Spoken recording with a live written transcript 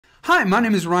Hi, my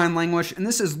name is Ryan Langwish, and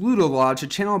this is Ludo Lodge, a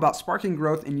channel about sparking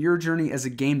growth in your journey as a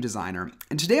game designer.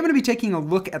 And today I'm going to be taking a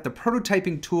look at the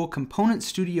prototyping tool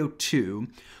Component.studio 2,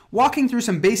 walking through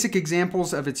some basic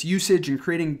examples of its usage and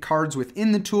creating cards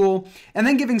within the tool, and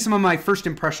then giving some of my first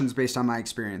impressions based on my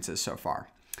experiences so far.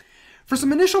 For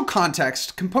some initial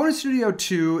context, Component.studio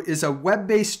 2 is a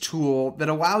web-based tool that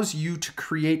allows you to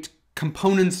create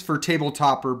components for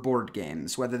tabletop or board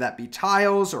games, whether that be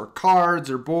tiles or cards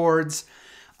or boards.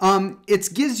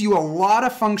 It gives you a lot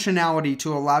of functionality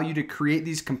to allow you to create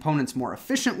these components more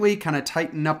efficiently, kind of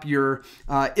tighten up your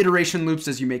iteration loops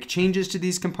as you make changes to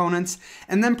these components,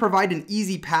 and then provide an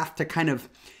easy path to kind of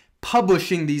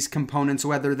publishing these components,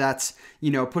 whether that's,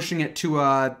 pushing it to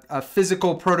a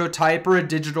physical prototype or a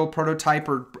digital prototype,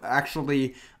 or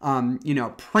actually,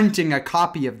 printing a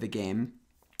copy of the game.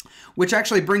 Which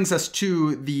actually brings us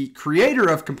to the creator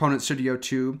of Component.studio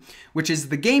 2, which is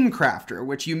the Game Crafter,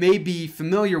 which you may be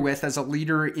familiar with as a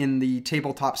leader in the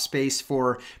tabletop space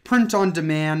for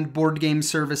print-on-demand board game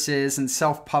services and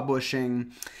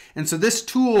self-publishing. And so this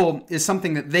tool is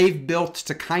something that they've built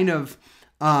to kind of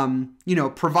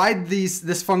provide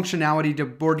this functionality to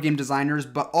board game designers,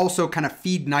 but also kind of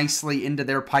feed nicely into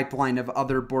their pipeline of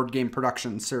other board game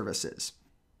production services.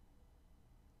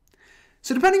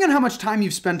 So depending on how much time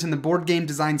you've spent in the board game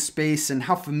design space and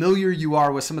how familiar you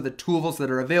are with some of the tools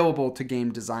that are available to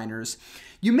game designers,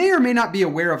 you may or may not be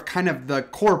aware of kind of the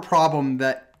core problem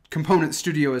that Component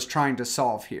Studio is trying to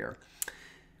solve here.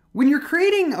 When you're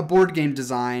creating a board game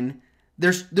design,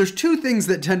 there's two things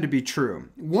that tend to be true.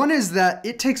 One is that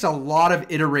it takes a lot of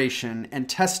iteration and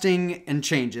testing and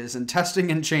changes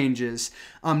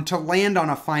to land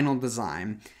on a final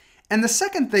design. And the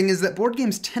second thing is that board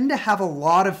games tend to have a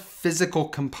lot of physical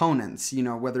components,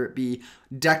 whether it be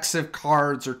decks of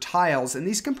cards or tiles. And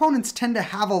these components tend to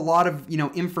have a lot of,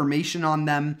 information on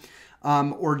them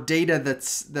or data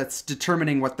that's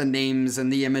determining what the names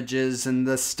and the images and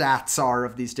the stats are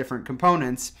of these different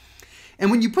components.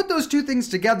 And when you put those two things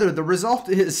together, the result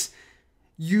is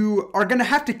you are going to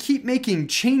have to keep making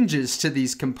changes to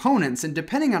these components, and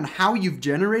depending on how you've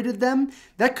generated them,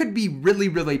 that could be really,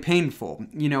 really painful.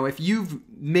 If you've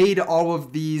made all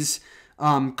of these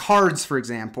cards, for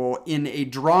example, in a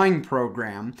drawing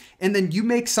program, and then you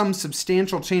make some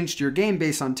substantial change to your game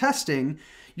based on testing,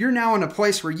 you're now in a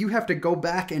place where you have to go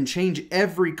back and change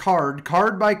every card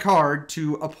by card,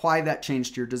 to apply that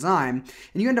change to your design,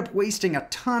 and you end up wasting a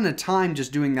ton of time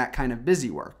just doing that kind of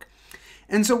busy work.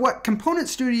 And so what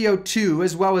Component.studio 2,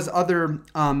 as well as other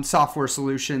software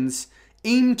solutions,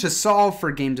 aim to solve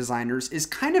for game designers is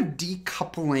kind of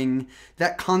decoupling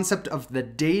that concept of the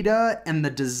data and the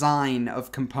design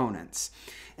of components.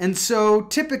 And so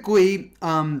typically,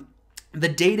 the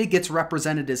data gets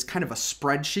represented as kind of a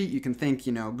spreadsheet. You can think,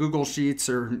 Google Sheets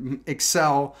or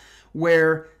Excel,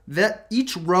 where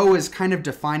each row is kind of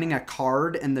defining a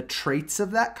card and the traits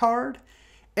of that card.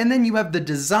 And then you have the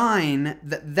design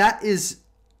that is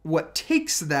what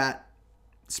takes that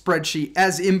spreadsheet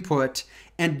as input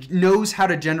and knows how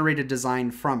to generate a design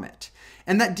from it.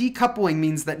 And that decoupling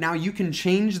means that now you can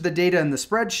change the data in the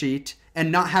spreadsheet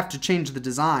and not have to change the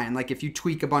design. Like if you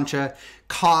tweak a bunch of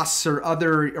costs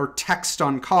or text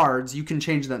on cards, you can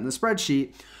change that in the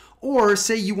spreadsheet. Or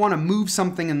say you want to move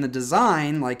something in the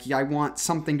design, like I want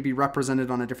something to be represented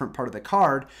on a different part of the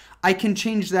card, I can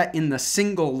change that in the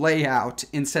single layout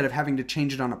instead of having to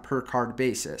change it on a per card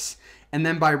basis. And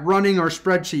then by running our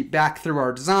spreadsheet back through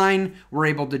our design, we're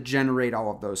able to generate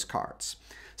all of those cards.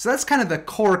 So that's kind of the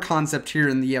core concept here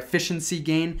in the efficiency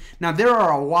gain. Now there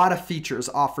are a lot of features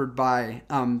offered by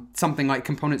something like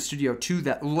Component.studio 2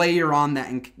 that layer on that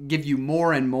and give you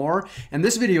more and more. And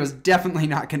this video is definitely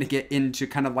not going to get into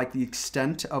kind of like the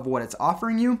extent of what it's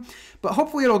offering you, but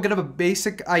hopefully it'll give a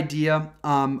basic idea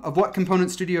of what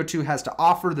Component.studio 2 has to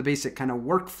offer, the basic kind of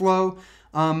workflow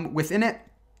within it.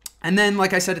 And then,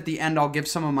 like I said at the end, I'll give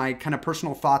some of my kind of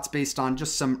personal thoughts based on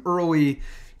just some early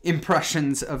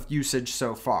impressions of usage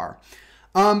so far.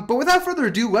 But without further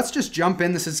ado, let's just jump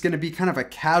in. This is going to be kind of a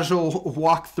casual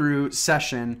walkthrough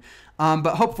session,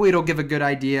 but hopefully it'll give a good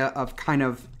idea of kind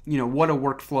of, what a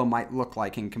workflow might look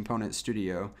like in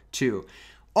Component.studio 2.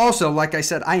 Also, like I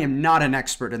said, I am not an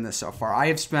expert in this so far. I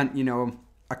have spent,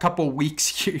 a couple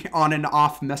weeks on and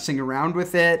off messing around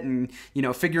with it and,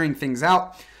 figuring things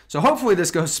out. So hopefully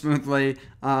this goes smoothly,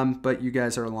 but you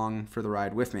guys are along for the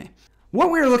ride with me. What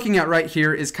we're looking at right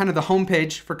here is kind of the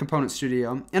homepage for Component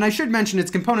Studio. And I should mention it's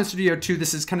Component Studio 2.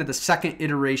 This is kind of the second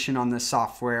iteration on this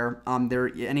software.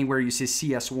 Anywhere you see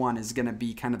CS1 is going to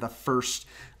be kind of the first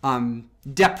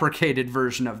deprecated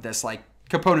version of this. Like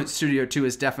Component Studio 2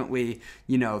 is definitely,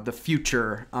 the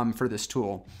future for this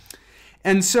tool.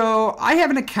 And so I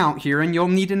have an account here, and you'll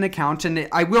need an account. And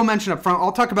I will mention up front,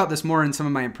 I'll talk about this more in some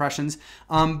of my impressions,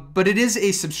 but it is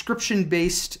a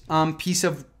subscription-based piece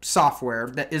of software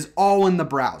that is all in the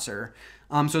browser.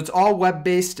 So it's all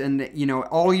web-based, and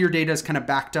all your data is kind of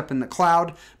backed up in the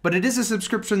cloud. But it is a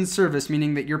subscription service,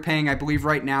 meaning that you're paying, I believe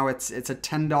right now, it's a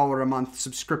 $10 a month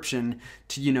subscription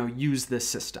to use this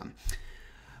system.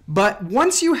 But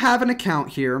once you have an account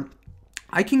here,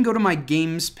 I can go to my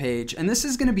games page, and this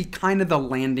is going to be kind of the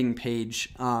landing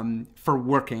page for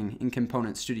working in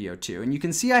Component Studio 2. And you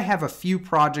can see I have a few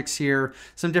projects here,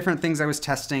 some different things I was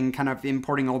testing, kind of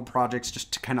importing old projects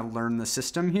just to kind of learn the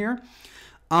system here.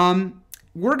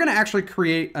 We're going to actually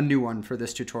create a new one for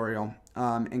this tutorial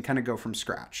and kind of go from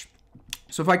scratch.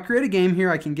 So if I create a game here,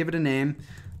 I can give it a name.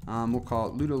 We'll call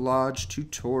it Ludo Lodge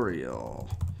Tutorial.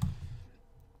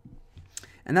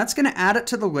 And that's going to add it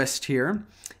to the list here.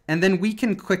 And then we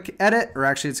can click edit, or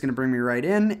actually it's going to bring me right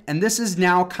in. And this is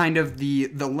now kind of the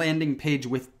landing page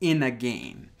within a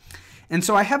game. And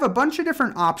so I have a bunch of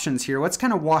different options here. Let's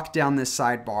kind of walk down this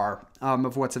sidebar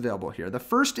of what's available here. The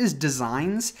first is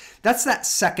designs. That's that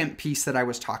second piece that I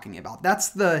was talking about. That's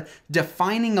the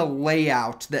defining a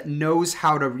layout that knows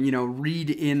how to, read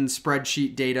in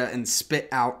spreadsheet data and spit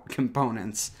out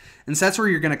components. And so that's where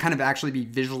you're going to kind of actually be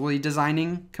visually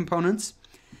designing components.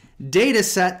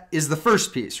 Dataset is the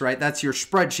first piece, right? That's your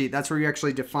spreadsheet. That's where you're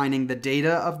actually defining the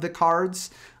data of the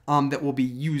cards that will be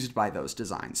used by those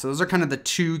designs. So those are kind of the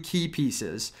two key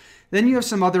pieces. Then you have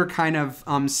some other kind of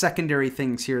secondary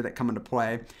things here that come into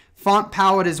play. Font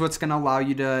palette is what's going to allow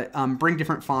you to bring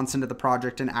different fonts into the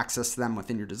project and access them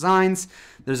within your designs.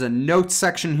 There's a notes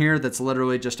section here that's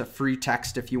literally just a free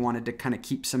text if you wanted to kind of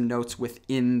keep some notes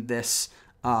within this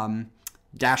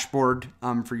dashboard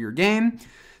for your game.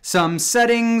 Some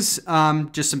settings,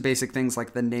 just some basic things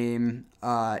like the name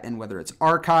and whether it's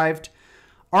archived.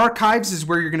 Archives is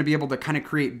where you're going to be able to kind of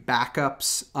create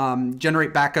backups,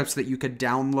 generate backups that you could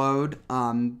download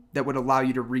that would allow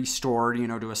you to restore,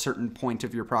 to a certain point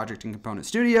of your project in Component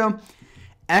Studio.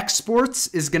 Exports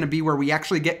is going to be where we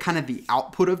actually get kind of the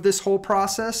output of this whole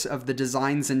process of the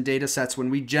designs and data sets. When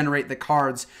we generate the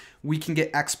cards, we can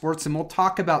get exports, and we'll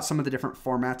talk about some of the different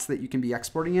formats that you can be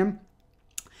exporting in.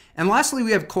 And lastly,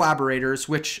 we have collaborators,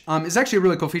 which is actually a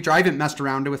really cool feature. I haven't messed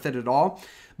around with it at all,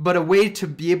 but a way to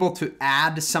be able to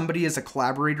add somebody as a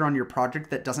collaborator on your project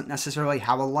that doesn't necessarily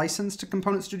have a license to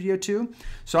Component Studio 2.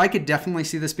 So I could definitely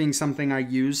see this being something I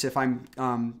use if I'm,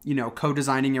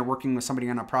 co-designing or working with somebody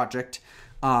on a project,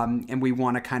 and we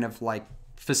want to kind of like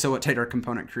facilitate our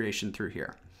component creation through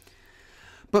here.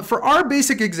 But for our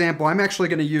basic example, I'm actually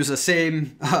going to use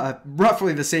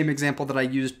roughly the same example that I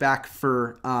used back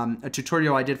for a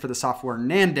tutorial I did for the software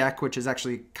Nandeck, which is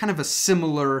actually kind of a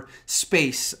similar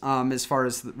space as far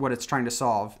as what it's trying to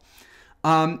solve.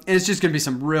 And it's just going to be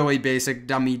some really basic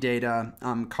dummy data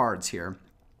cards here.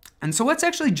 And so let's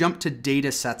actually jump to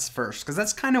data sets first, because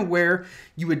that's kind of where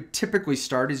you would typically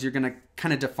start, is you're going to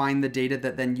kind of define the data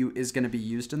that then is going to be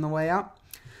used in the layout.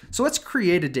 So let's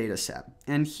create a data set.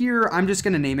 And here I'm just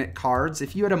going to name it cards.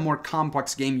 If you had a more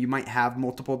complex game, you might have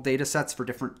multiple data sets for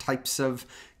different types of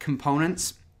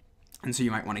components. And so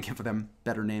you might want to give them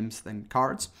better names than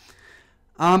cards.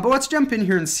 But let's jump in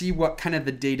here and see what kind of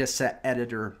the data set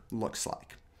editor looks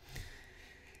like.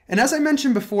 And as I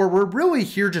mentioned before, we're really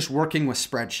here just working with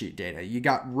spreadsheet data. You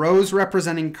got rows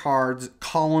representing cards,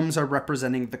 columns are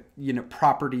representing the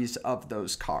properties of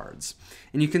those cards.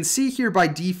 And you can see here by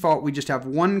default, we just have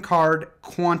one card,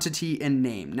 quantity, and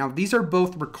name. Now these are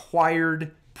both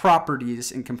required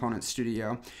properties in Component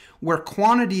Studio, where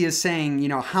quantity is saying,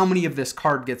 how many of this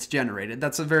card gets generated.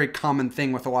 That's a very common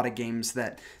thing with a lot of games,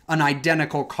 that an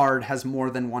identical card has more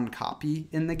than one copy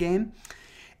in the game.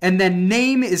 And then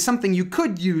name is something you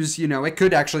could use, it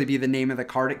could actually be the name of the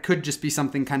card. It could just be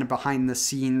something kind of behind the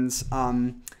scenes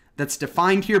that's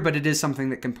defined here, but it is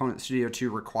something that Component Studio 2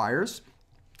 requires.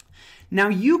 Now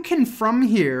you can, from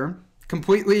here,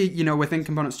 completely, within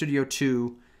Component Studio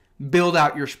 2, build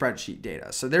out your spreadsheet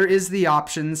data. So there is the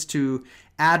options to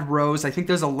add rows. I think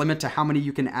there's a limit to how many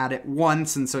you can add at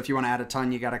once. And so if you want to add a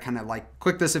ton, you got to kind of like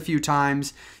click this a few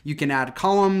times. You can add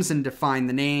columns and define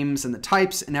the names and the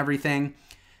types and everything.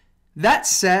 That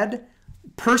said,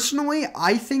 personally,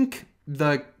 I think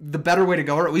the better way to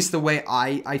go, or at least the way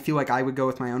I feel like I would go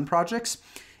with my own projects,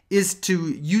 is to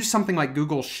use something like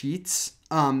Google Sheets,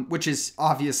 which is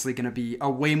obviously going to be a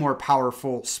way more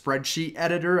powerful spreadsheet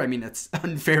editor. I mean, it's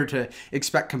unfair to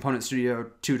expect Component Studio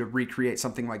 2 to recreate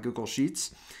something like Google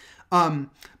Sheets.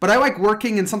 But I like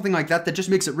working in something like that just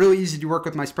makes it really easy to work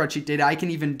with my spreadsheet data. I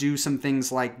can even do some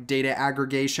things like data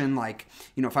aggregation, like,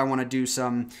 if I want to do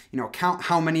some, count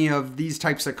how many of these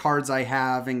types of cards I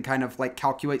have and kind of like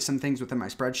calculate some things within my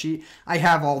spreadsheet. I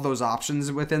have all those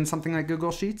options within something like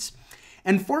Google Sheets.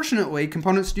 And fortunately,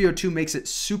 Component Studio 2 makes it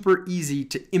super easy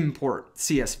to import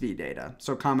CSV data.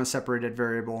 So comma separated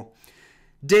variable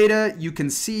data, you can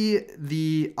see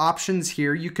the options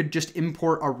here. You could just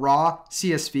import a raw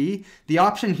CSV. The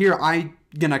option here I'm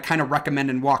gonna kind of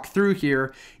recommend and walk through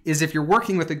here is if you're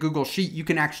working with a Google Sheet, you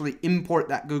can actually import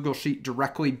that Google Sheet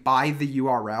directly by the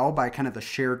URL, by kind of the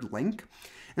shared link.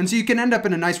 And so you can end up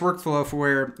in a nice workflow for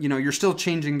where, you're still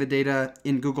changing the data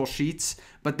in Google Sheets,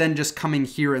 but then just coming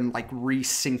here and like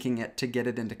resyncing it to get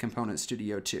it into Component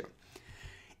Studio 2.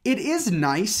 It is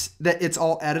nice that it's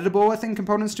all editable within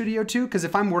Component Studio 2, because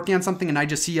if I'm working on something and I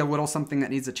just see a little something that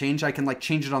needs a change, I can like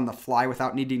change it on the fly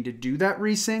without needing to do that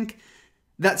resync.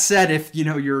 That said, if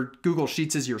your Google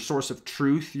Sheets is your source of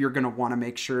truth, you're going to want to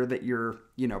make sure that you're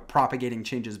propagating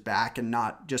changes back and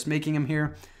not just making them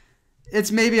here.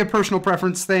 It's maybe a personal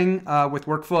preference thing with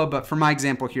workflow, but for my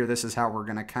example here, this is how we're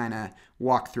going to kind of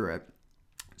walk through it.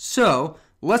 So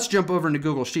let's jump over into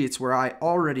Google Sheets where I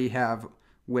already have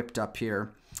whipped up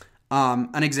here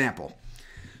an example.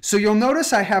 So you'll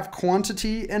notice I have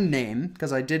quantity and name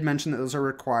because I did mention that those are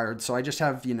required. So I just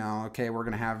have, okay, we're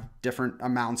going to have different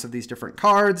amounts of these different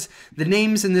cards. The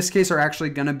names in this case are actually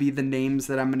going to be the names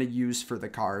that I'm going to use for the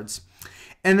cards.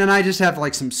 And then I just have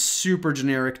like some super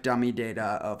generic dummy data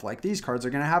of like these cards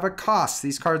are going to have a cost.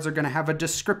 These cards are going to have a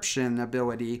description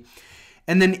ability.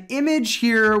 And then image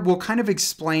here will kind of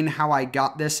explain how I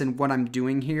got this and what I'm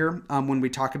doing here when we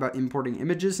talk about importing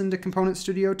images into Component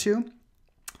Studio 2.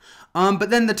 But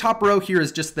then the top row here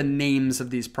is just the names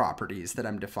of these properties that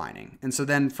I'm defining. And so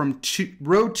then from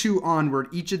row 2 onward,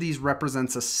 each of these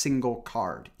represents a single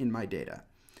card in my data.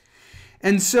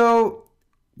 And so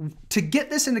to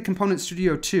get this into Component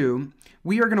Studio 2,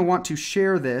 we are going to want to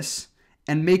share this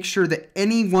and make sure that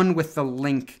anyone with the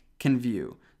link can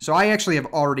view. So I actually have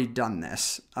already done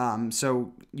this.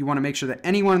 So you want to make sure that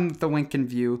anyone with the link can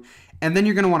view, and then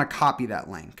you're going to want to copy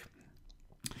that link.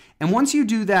 And once you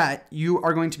do that, you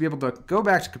are going to be able to go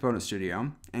back to Component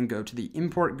Studio and go to the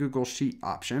Import Google Sheet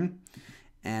option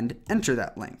and enter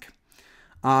that link.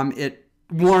 It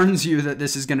warns you that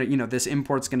this is going to, this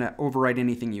import's going to overwrite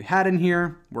anything you had in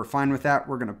here. We're fine with that.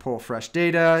 We're going to pull fresh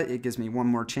data. It gives me one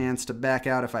more chance to back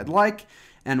out if I'd like.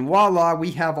 And voila, we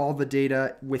have all the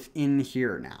data within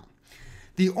here now.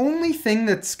 The only thing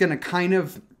that's going to kind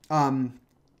of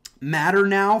matter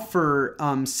now for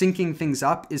syncing things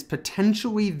up is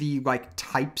potentially the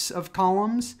types of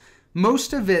columns.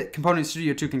 Most of it, Component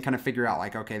Studio 2 can kind of figure out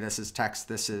like, okay, this is text,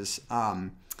 this is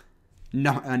an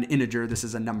integer, this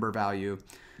is a number value.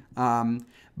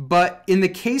 But in the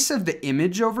case of the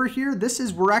image over here,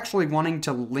 we're actually wanting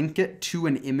to link it to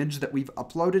an image that we've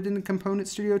uploaded in Component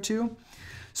Studio 2.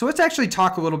 So let's actually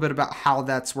talk a little bit about how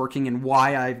that's working and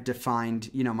why I've defined,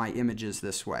 my images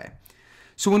this way.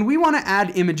 So when we want to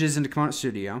add images into Component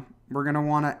Studio, we're going to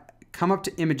want to come up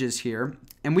to images here,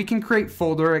 and we can create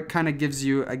folder. It kind of gives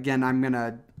you, again, I'm going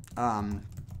to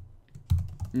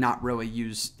not really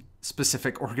use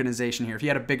specific organization here. If you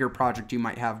had a bigger project, you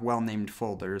might have well-named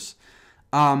folders.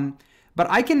 But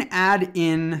I can add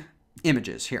in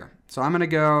images here. So I'm going to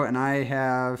go and I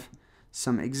have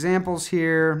some examples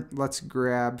here. Let's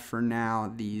grab for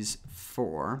now these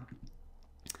 4.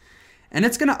 And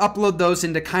it's going to upload those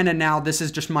into kind of now, this is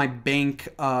just my bank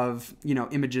of,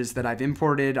 images that I've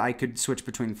imported. I could switch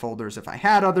between folders if I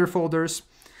had other folders.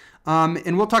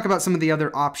 And we'll talk about some of the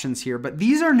other options here, but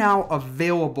these are now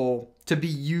available to be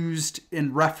used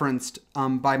and referenced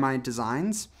by my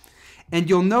designs. And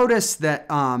you'll notice that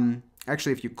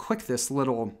actually if you click this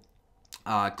little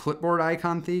clipboard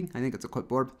icon thing, I think it's a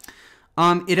clipboard,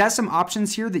 it has some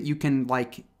options here that you can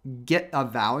get a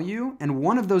value, and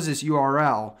one of those is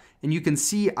URL, and you can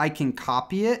see I can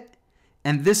copy it,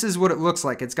 and this is what it looks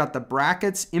like. It's got the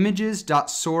brackets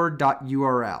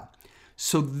images.sor.url.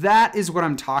 So that is what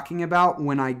I'm talking about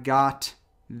when I got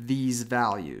these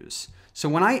values. So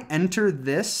when I enter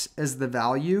this as the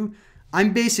value,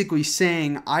 I'm basically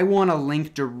saying I want to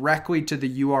link directly to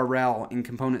the URL in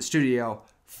Component Studio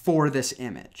for this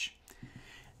image.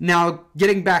 Now,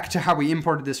 getting back to how we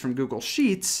imported this from Google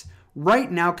Sheets,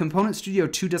 right now Component Studio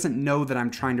 2 doesn't know that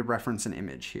I'm trying to reference an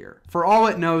image here. For all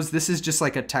it knows, this is just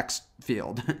like a text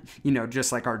field,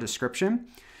 just like our description.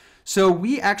 So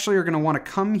we actually are going to want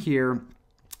to come here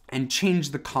and change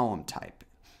the column type.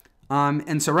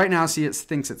 And so right now, see, it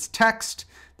thinks it's text.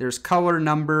 There's color,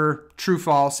 number, true,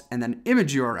 false, and then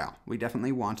image URL. We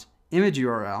definitely want image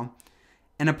URL.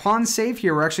 And upon save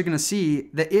here, we're actually going to see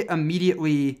that it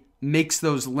immediately makes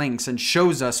those links and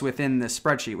shows us within this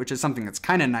spreadsheet, which is something that's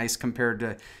kind of nice compared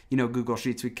to, Google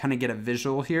Sheets. We kind of get a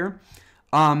visual here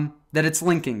that it's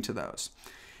linking to those.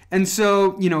 And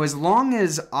so, as long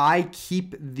as I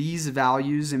keep these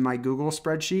values in my Google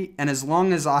spreadsheet, and as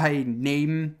long as I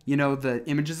name, the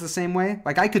images the same way,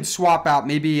 like I could swap out,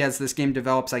 maybe as this game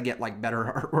develops, I get like better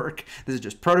artwork. This is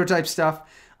just prototype stuff.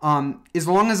 As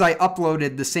long as I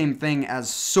uploaded the same thing as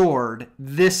sword,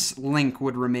 this link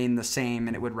would remain the same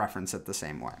and it would reference it the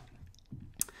same way.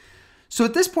 So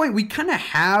at this point, we kind of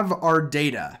have our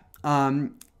data.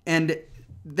 And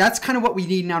that's kind of what we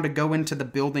need now to go into the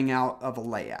building out of a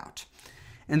layout.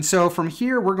 And so from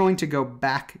here, we're going to go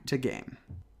back to game.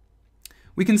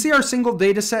 We can see our single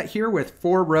data set here with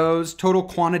 4 rows, total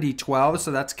quantity 12.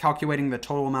 So that's calculating the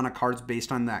total amount of cards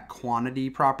based on that quantity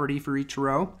property for each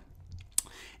row.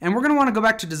 And we're going to want to go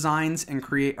back to designs and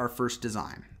create our first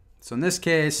design. So in this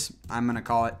case, I'm going to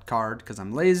call it card because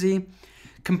I'm lazy.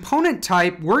 Component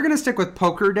type, we're going to stick with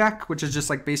poker deck, which is just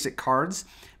like basic cards.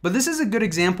 But this is a good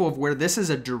example of where this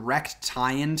is a direct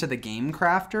tie-in to the game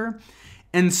crafter.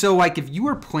 And so like if you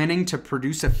were planning to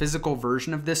produce a physical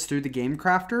version of this through the game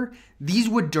crafter, these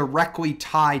would directly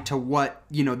tie to what,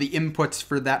 the inputs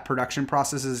for that production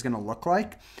process is going to look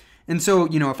like. And so,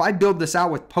 if I build this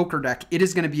out with poker deck, it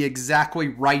is going to be exactly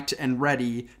right and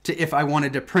ready to if I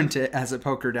wanted to print it as a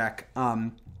poker deck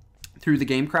through the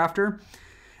game crafter.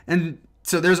 And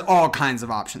so there's all kinds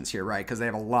of options here, right? Because they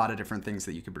have a lot of different things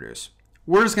that you can produce.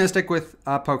 We're just going to stick with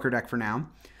poker deck for now.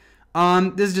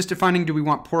 This is just defining, do we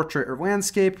want portrait or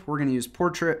landscape? We're going to use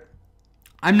portrait.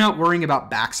 I'm not worrying about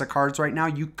backs of cards right now.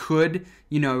 You could,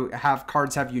 have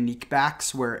cards have unique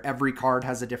backs where every card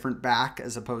has a different back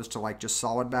as opposed to like just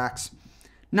solid backs.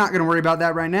 Not going to worry about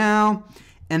that right now.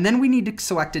 And then we need to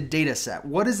select a data set.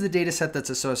 What is the data set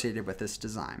that's associated with this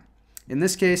design? In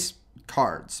this case,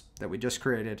 cards that we just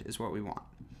created is what we want.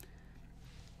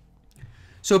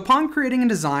 So upon creating a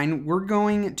design, we're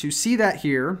going to see that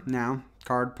here now,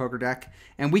 card, poker deck,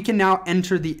 and we can now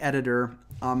enter the editor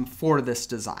for this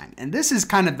design. And this is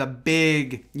kind of the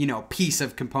big, piece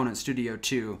of Component Studio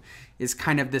 2 is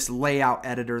kind of this layout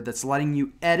editor that's letting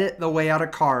you edit the layout of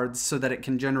cards so that it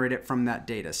can generate it from that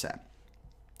data set.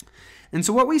 And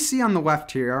so what we see on the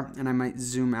left here, and I might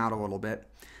zoom out a little bit,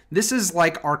 this is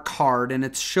like our card, and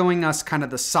it's showing us kind of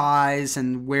the size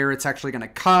and where it's actually going to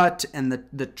cut and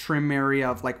the trim area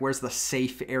of like where's the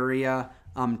safe area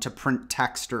to print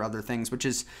text or other things, which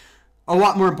is a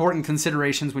lot more important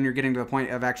considerations when you're getting to the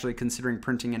point of actually considering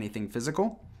printing anything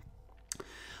physical.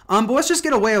 But let's just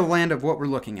get a lay of the land of what we're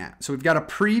looking at. So we've got a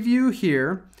preview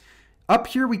here. Up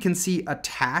here we can see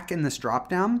attack in this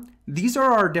dropdown. These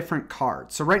are our different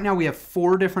cards. So right now we have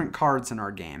 4 different cards in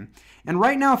our game. And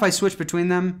right now if I switch between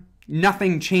them,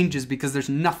 nothing changes because there's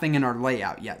nothing in our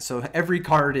layout yet. So every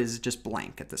card is just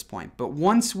blank at this point. But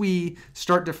once we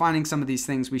start defining some of these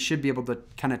things, we should be able to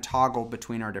kind of toggle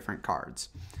between our different cards.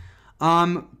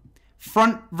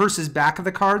 Front versus back of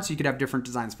the cards, you could have different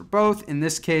designs for both. In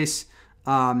this case,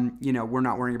 we're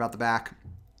not worrying about the back.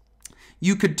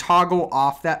 You could toggle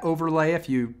off that overlay if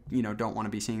you, don't want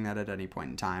to be seeing that at any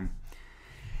point in time.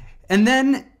 And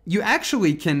then you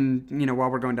actually can, while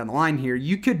we're going down the line here,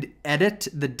 you could edit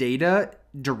the data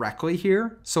directly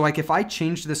here. So like if I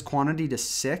changed this quantity to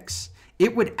 6,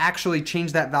 it would actually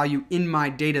change that value in my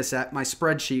data set, my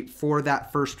spreadsheet for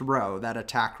that first row, that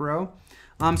attack row.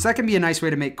 So that can be a nice way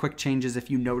to make quick changes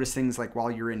if you notice things like while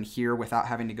you're in here without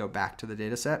having to go back to the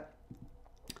data set.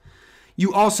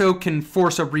 You also can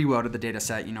force a reload of the data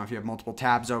set. If you have multiple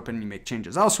tabs open, you make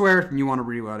changes elsewhere, and you want to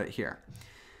reload it here.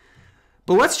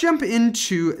 But let's jump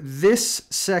into this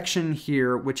section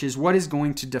here, which is what is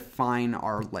going to define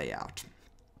our layout.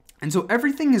 And so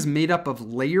everything is made up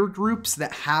of layer groups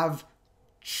that have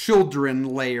children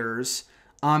layers.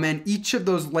 And each of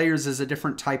those layers is a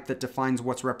different type that defines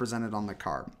what's represented on the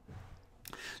card.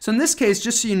 So in this case,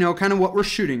 just so you know kind of what we're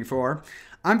shooting for,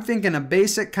 I'm thinking a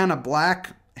basic kind of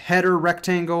black header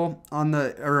rectangle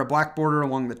or a black border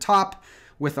along the top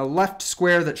with a left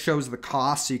square that shows the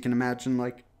cost. So you can imagine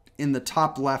like in the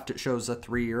top left, it shows a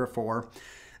 3 or a 4.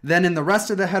 Then in the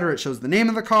rest of the header, it shows the name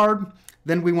of the card.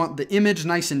 Then we want the image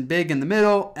nice and big in the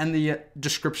middle and the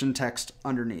description text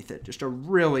underneath it. Just a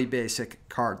really basic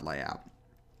card layout.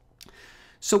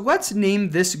 So let's name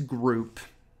this group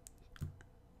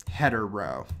header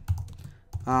row.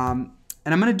 And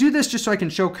I'm going to do this just so I can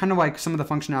show kind of like some of the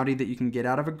functionality that you can get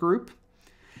out of a group.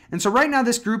 And so right now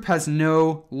this group has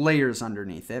no layers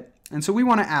underneath it. And so we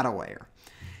want to add a layer.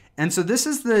 And so this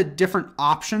is the different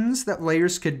options that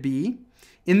layers could be.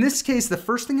 In this case, the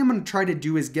first thing I'm going to try to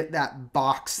do is get that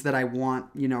box that I want,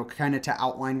 you know, kind of to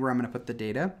outline where I'm going to put the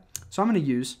data. So I'm going to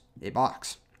use a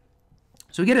box.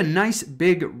 So we get a nice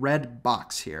big red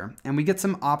box here, and we get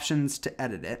some options to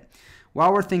edit it.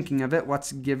 While we're thinking of it,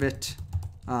 let's give it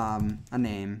a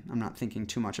name. I'm not thinking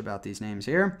too much about these names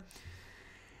here.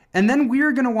 And then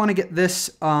we're going to want to get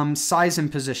this size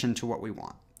and position to what we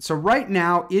want. So right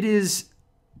now it is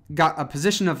got a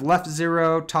position of left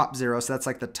 0, top 0. So that's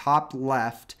like the top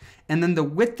left. And then the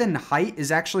width and height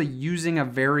is actually using a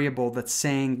variable that's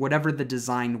saying whatever the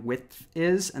design width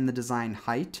is and the design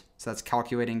height. So that's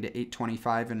calculating to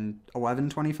 825 and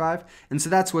 1125. And so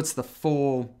that's what's the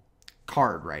full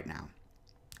card right now.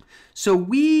 So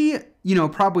we, you know,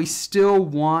 probably still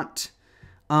want,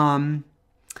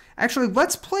 actually,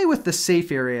 let's play with the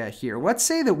safe area here. Let's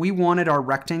say that we wanted our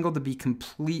rectangle to be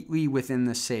completely within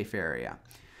the safe area.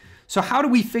 So how do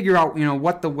we figure out, you know,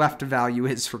 what the left value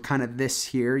is for kind of this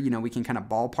here? You know, we can kind of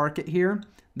ballpark it here.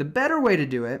 The better way to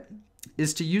do it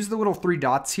is to use the little 3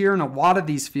 dots here, and a lot of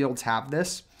these fields have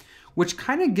this, which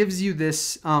kind of gives you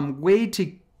this way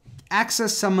to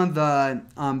access some of the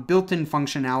built-in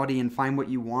functionality and find what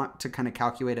you want to kind of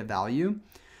calculate a value.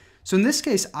 So in this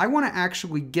case, I want to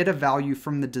actually get a value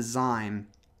from the design,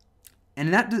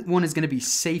 and that one is going to be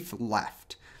safe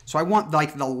left. So I want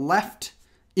like the left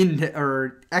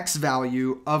or X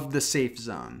value of the safe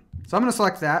zone. So I'm going to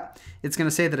select that. It's going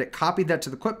to say that it copied that to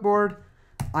the clipboard.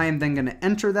 I am then going to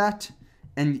enter that,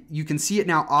 and you can see it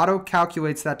now auto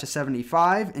calculates that to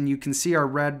 75, and you can see our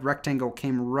red rectangle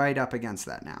came right up against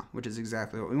that now, which is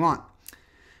exactly what we want.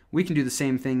 We can do the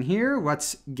same thing here.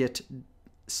 Let's get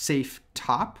safe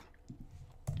top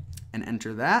and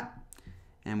enter that,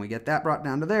 and we get that brought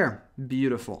down to there.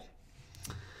 Beautiful.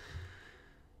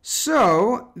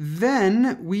 So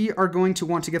then we are going to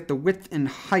want to get the width and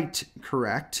height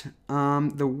correct.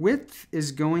 The width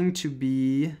is going to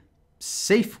be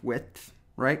safe width,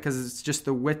 right? Because it's just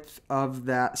the width of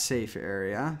that safe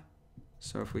area.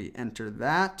 So if we enter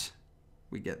that,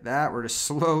 we get that. We're just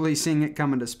slowly seeing it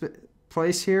come into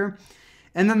place here.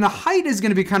 And then the height is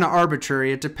going to be kind of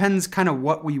arbitrary. It depends kind of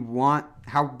what we want,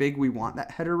 how big we want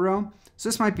that header row. So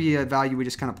this might be a value we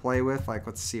just kind of play with. Like,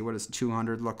 let's see, what does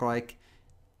 200 look like?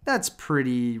 That's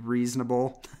pretty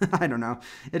reasonable. I don't know.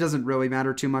 It doesn't really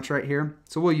matter too much right here.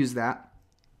 So we'll use that.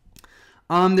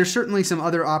 There's certainly some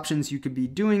other options you could be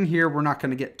doing here. We're not going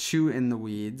to get too in the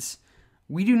weeds.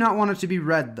 We do not want it to be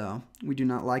red, though. We do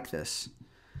not like this.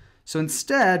 So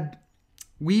instead,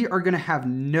 we are going to have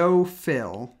no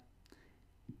fill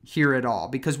here at all,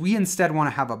 because we instead want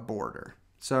to have a border.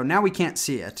 So now we can't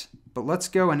see it, but let's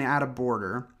go and add a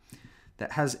border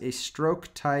that has a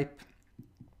stroke type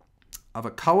of a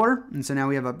color. And so now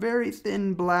we have a very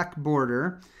thin black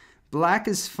border. Black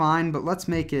is fine, but let's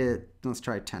make it, let's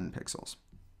try 10 pixels.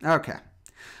 Okay,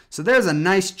 so there's a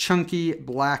nice chunky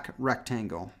black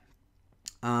rectangle.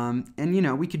 And you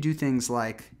know, we could do things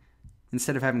like,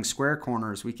 instead of having square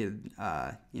corners, we could,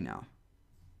 you know,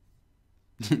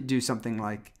 do something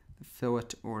like the fillet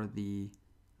or the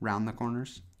round the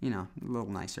corners, you know, a little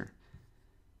nicer.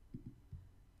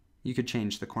 You could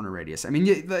change the corner radius. I mean,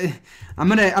 I'm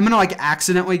gonna like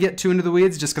accidentally get too into the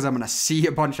weeds just because I'm gonna see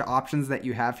a bunch of options that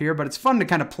you have here, but it's fun to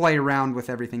kind of play around with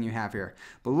everything you have here.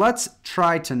 But let's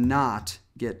try to not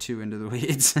get too into the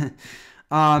weeds.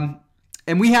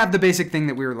 And we have the basic thing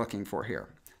that we were looking for here.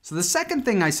 So the second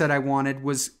thing I said I wanted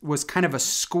was kind of a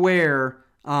square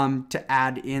to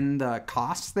add in the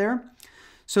costs there.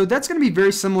 So that's going to be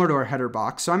very similar to our header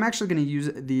box. So I'm actually going to use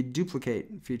the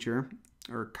duplicate feature,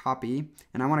 or copy,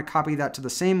 and I want to copy that to the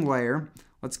same layer.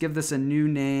 Let's give this a new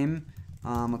name.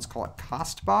 Let's call it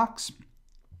cost box.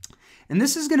 And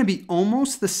this is going to be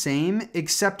almost the same,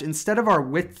 except instead of our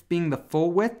width being the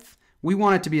full width, we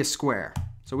want it to be a square.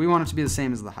 So we want it to be the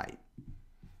same as the height.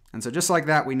 And so just like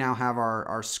that, we now have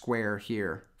our square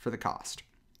here for the cost.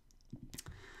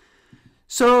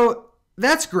 So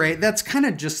that's great. That's kind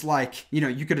of just like, you know,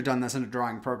 you could have done this in a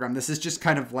drawing program. This is just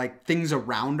kind of like things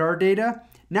around our data.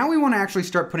 Now we want to actually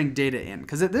start putting data in,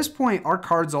 because at this point, our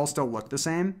cards all still look the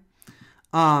same.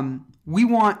 We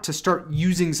want to start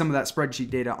using some of that spreadsheet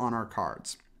data on our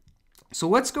cards. So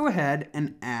let's go ahead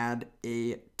and add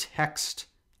a text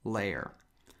layer.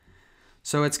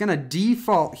 So it's going to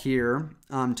default here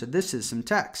to this is some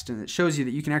text, and it shows you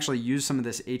that you can actually use some of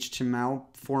this HTML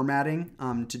formatting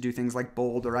to do things like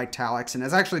bold or italics, and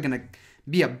it's actually going to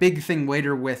be a big thing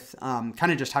later with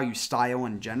kind of just how you style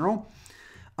in general.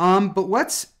 But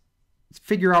let's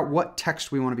figure out what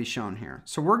text we want to be shown here.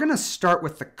 So we're going to start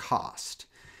with the cost.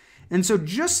 And so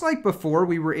just like before,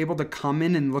 we were able to come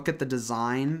in and look at the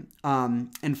design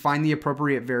and find the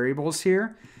appropriate variables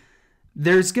here.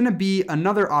 there's going to be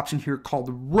another option here called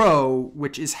row,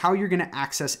 which is how you're going to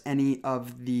access any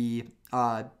of the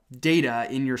data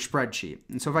in your spreadsheet.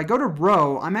 And so if I go to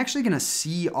row, I'm actually going to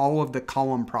see all of the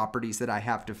column properties that I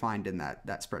have defined in that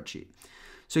spreadsheet.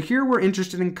 So here we're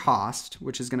interested in cost,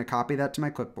 which is going to copy that to my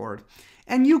clipboard.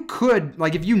 And you could,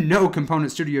 like, if you know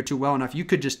Component Studio 2 well enough, you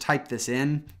could just type this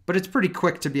in, but it's pretty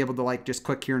quick to be able to like just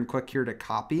click here and click here to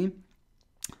copy.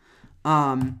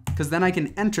 Because then I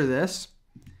can enter this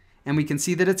and we can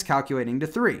see that it's calculating to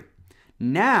 3.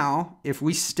 Now, if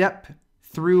we step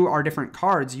through our different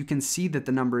cards, you can see that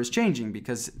the number is changing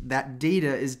because that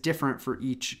data is different for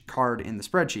each card in the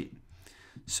spreadsheet.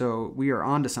 So we are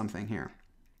onto something here.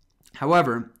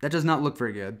 However, that does not look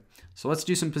very good. So let's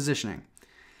do some positioning.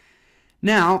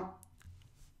 Now,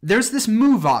 there's this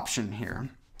move option here,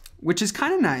 which is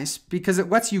kind of nice because it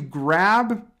lets you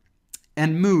grab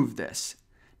and move this.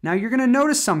 Now you're going to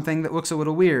notice something that looks a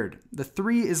little weird. The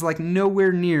 3 is like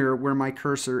nowhere near where my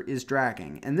cursor is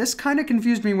dragging. And this kind of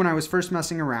confused me when I was first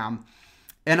messing around.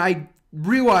 And I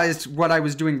realized what I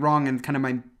was doing wrong and kind of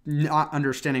my not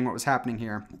understanding what was happening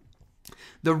here.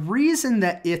 The reason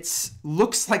that it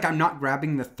looks like I'm not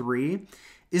grabbing the 3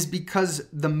 is because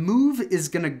the move is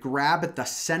going to grab at the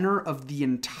center of the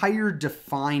entire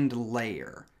defined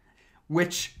layer,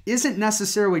 which isn't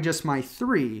necessarily just my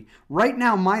 3. Right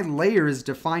now, my layer is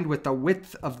defined with the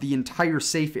width of the entire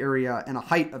safe area and a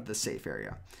height of the safe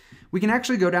area. We can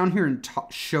actually go down here and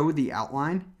show the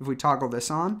outline. If we toggle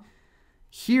this on,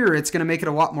 here it's going to make it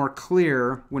a lot more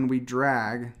clear when we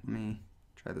drag. Let me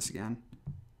try this again.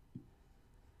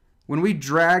 When we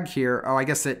drag here, oh, I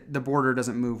guess that the border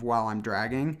doesn't move while I'm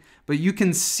dragging, but you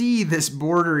can see this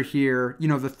border here, you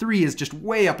know, the 3 is just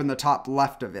way up in the top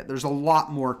left of it. There's a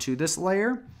lot more to this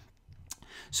layer.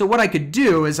 So what I could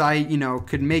do is I,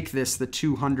 could make this the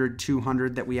 200,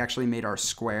 200 that we actually made our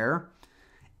square.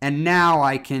 And now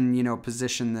I can,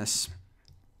 position this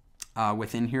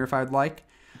within here if I'd like.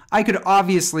 I could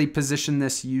obviously position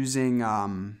this using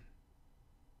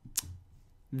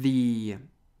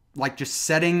just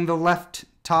setting the left,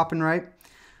 top, and right.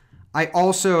 I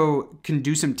also can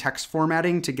do some text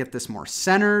formatting to get this more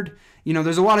centered.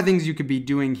 There's a lot of things you could be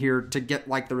doing here to get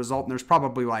like the result, and there's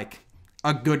probably like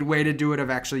a good way to do it of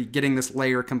actually getting this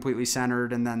layer completely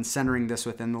centered and then centering this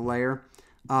within the layer.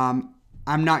 I'm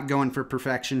not going for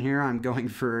perfection here. I'm going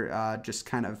for just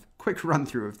kind of quick run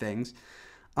through of things.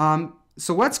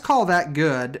 So let's call that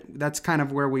good. That's kind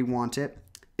of where we want it.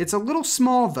 It's a little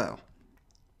small though.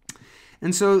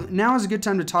 And so now is a good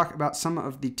time to talk about some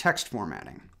of the text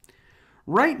formatting.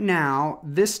 Right now,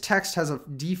 this text has a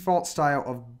default style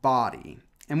of body.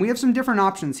 And we have some different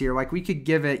options here. Like we could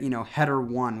give it, header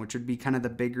 1, which would be kind of the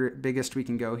biggest we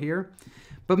can go here.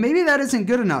 But maybe that isn't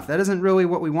good enough. That isn't really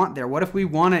what we want there. What if we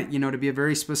want it, to be a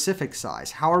very specific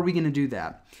size? How are we going to do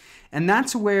that? And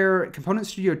that's where Component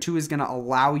Studio 2 is going to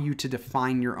allow you to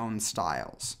define your own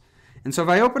styles. And so if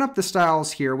I open up the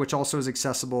styles here, which also is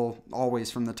accessible always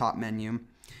from the top menu,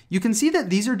 you can see that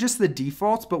these are just the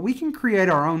defaults, but we can create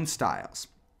our own styles.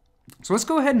 So let's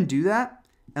go ahead and do that.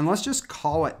 And let's just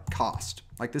call it cost.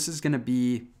 Like this is going to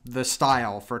be the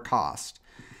style for cost.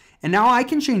 And now I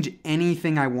can change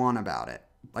anything I want about it.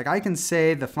 Like I can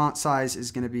say the font size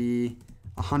is going to be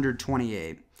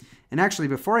 128. And actually,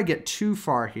 before I get too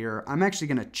far here, I'm actually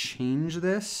going to change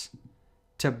this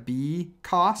to be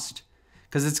cost,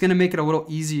 because it's going to make it a little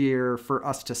easier for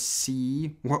us to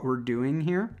see what we're doing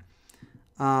here.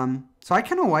 So I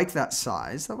kind of like that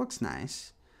size. That looks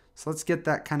nice. So let's get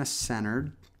that kind of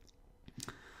centered.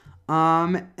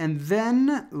 And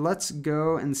then let's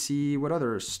go and see what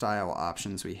other style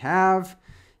options we have.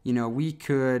 We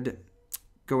could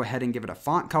go ahead and give it a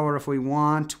font color if we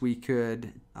want. We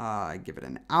could give it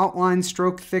an outline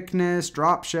stroke thickness,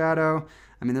 drop shadow.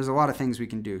 I mean, there's a lot of things we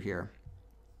can do here.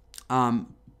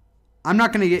 I'm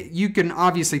not going to get, you can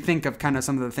obviously think of kind of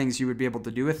some of the things you would be able to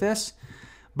do with this,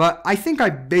 but I think I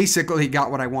basically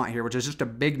got what I want here, which is just a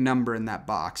big number in that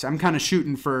box. I'm kind of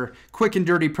shooting for quick and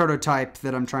dirty prototype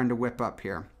that I'm trying to whip up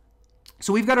here.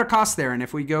 So we've got our cost there, and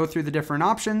if we go through the different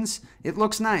options, it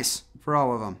looks nice for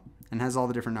all of them and has all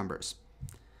the different numbers.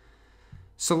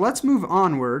 So let's move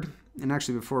onward, and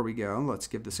actually before we go, let's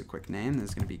give this a quick name. This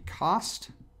is going to be cost.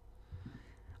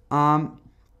 And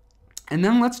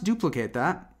then let's duplicate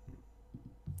that.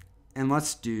 And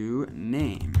let's do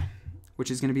name,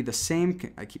 which is going to be the same.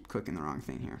 I keep clicking the wrong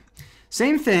thing here.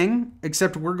 Same thing,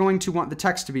 except we're going to want the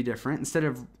text to be different. Instead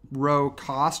of row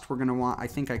cost, we're going to want, I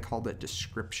think I called it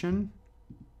description.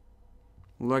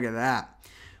 Look at that.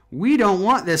 We don't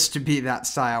want this to be that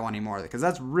style anymore because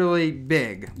that's really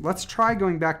big. Let's try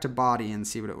going back to body and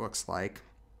see what it looks like.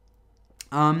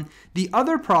 The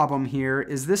other problem here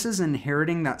is this is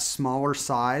inheriting that smaller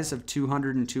size of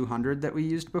 200 and 200 that we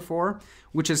used before,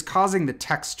 which is causing the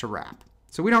text to wrap.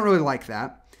 So we don't really like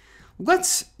that.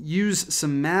 Let's use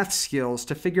some math skills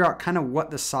to figure out kind of what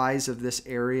the size of this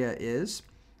area is.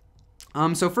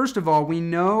 So first of all, we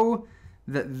know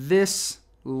that this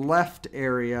left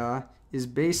area is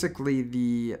basically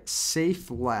the safe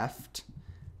left.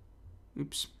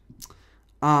 Oops.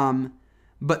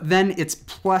 But then it's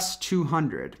plus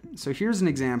 200. So here's an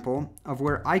example of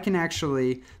where I can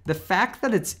actually, the fact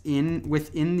that it's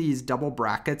within these double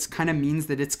brackets kind of means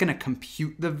that it's going to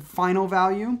compute the final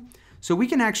value. So we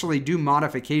can actually do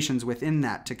modifications within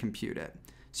that to compute it.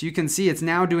 So you can see it's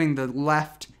now doing the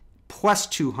left plus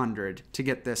 200 to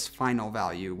get this final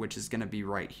value, which is going to be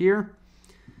right here.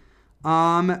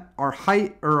 Our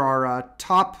height or our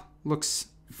top looks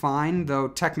fine, though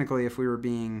technically if we were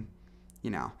being,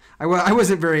 I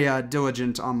wasn't very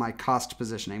diligent on my cost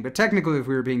positioning, but technically if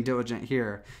we were being diligent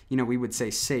here, we would say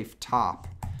safe top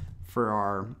for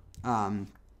our,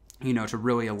 to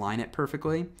really align it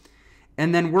perfectly.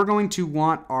 And then we're going to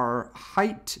want our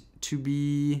height to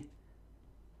be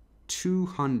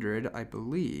 200, I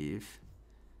believe.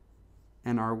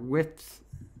 And our width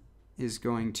is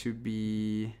going to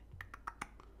be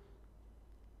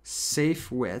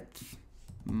safe width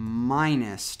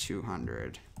minus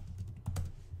 200.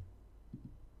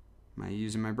 Am I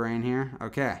using my brain here?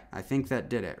 Okay, I think that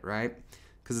did it, right?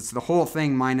 Because it's the whole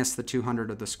thing minus the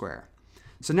 200 of the square.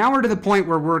 So now we're to the point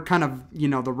where we're kind of,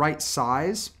 the right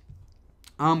size.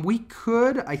 We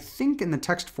could, I think in the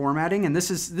text formatting, and this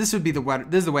is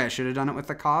the way I should have done it with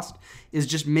the cost, is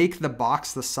just make the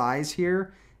box the size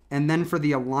here. And then for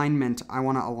the alignment, I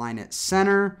want to align it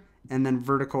center and then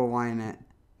vertical align it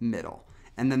middle.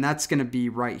 And then that's going to be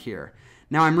right here.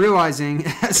 Now I'm realizing,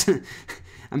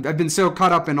 I've been so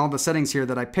caught up in all the settings here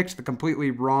that I picked the completely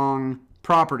wrong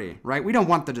property, right? We don't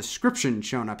want the description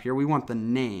shown up here. We want the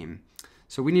name.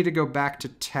 So we need to go back to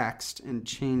text and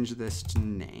change this to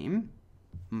name.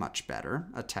 Much better,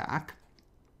 attack.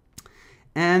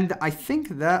 And I think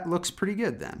that looks pretty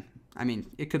good then. I mean,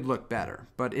 it could look better,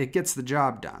 but it gets the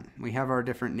job done. We have our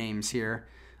different names here.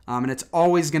 And it's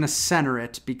always going to center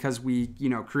it because we,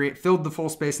 filled the full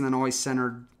space and then always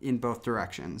centered in both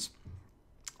directions.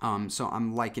 So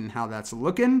I'm liking how that's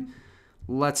looking.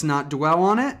 Let's not dwell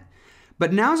on it.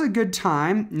 But now's a good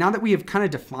time, now that we have kind of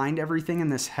defined everything in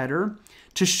this header,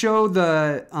 to show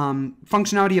the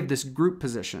functionality of this group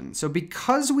position. So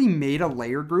because we made a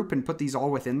layer group and put these all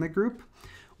within the group,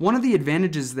 one of the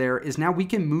advantages there is now we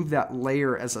can move that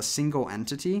layer as a single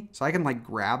entity. So I can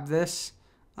grab this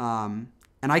and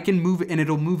I can move it and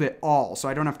it'll move it all. So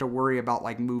I don't have to worry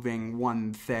about moving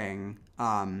one thing.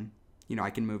 I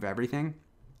can move everything.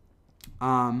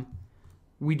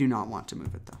 We do not want to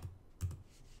move it though.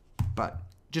 But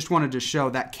just wanted to show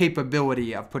that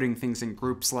capability of putting things in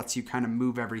groups lets you kind of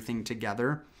move everything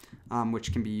together,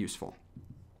 which can be useful.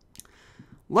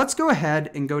 Let's go ahead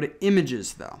and go to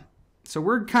images though. So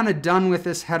we're kind of done with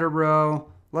this header row.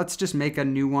 Let's just make a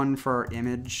new one for our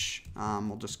image.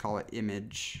 We'll just call it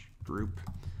image group.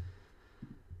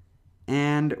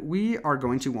 And we are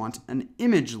going to want an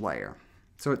image layer.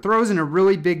 So it throws in a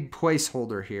really big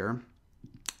placeholder here.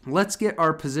 Let's get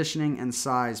our positioning and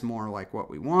size more like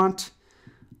what we want.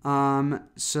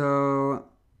 So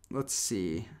let's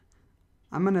see.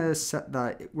 I'm going to set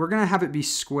we're going to have it be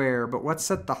square, but let's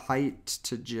set the height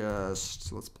to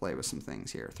let's play with some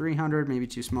things here. 300, maybe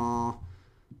too small.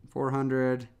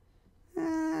 400.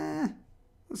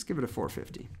 Let's give it a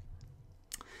 450.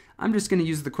 I'm just going to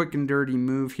use the quick and dirty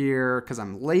move here because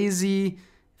I'm lazy.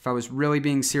 If I was really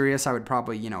being serious, I would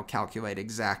probably, calculate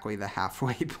exactly the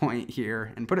halfway point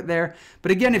here and put it there. But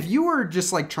again, if you were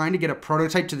just trying to get a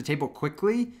prototype to the table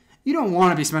quickly, you don't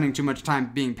want to be spending too much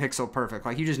time being pixel perfect.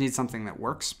 You just need something that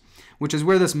works, which is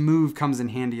where this move comes in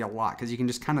handy a lot because you can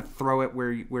just kind of throw it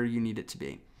where you need it to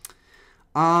be.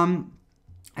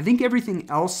 I think everything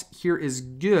else here is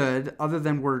good other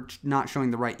than we're not showing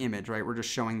the right image, right? We're just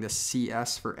showing this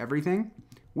CS for everything.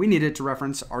 We need it to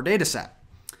reference our data set.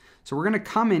 So we're going to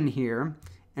come in here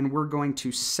and we're going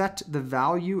to set the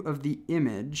value of the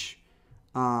image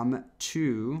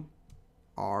to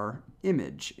our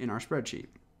image in our spreadsheet.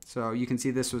 So you can see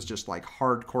this was just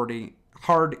hard coding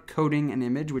an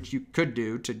image, which you could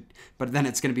do, but then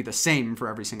it's going to be the same for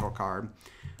every single card.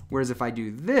 Whereas if I do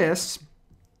this,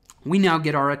 we now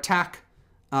get our attack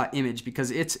image because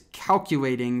it's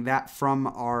calculating that from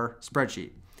our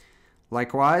spreadsheet.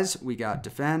 Likewise, we got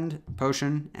defend,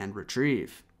 potion, and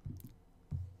retrieve.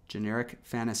 Generic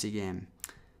fantasy game.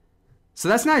 So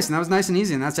that's nice, and that was nice and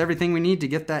easy, and that's everything we need to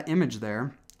get that image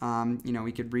there. You know,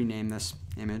 we could rename this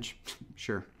image.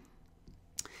 Sure.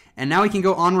 And now we can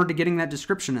go onward to getting that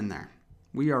description in there.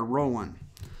 We are rolling.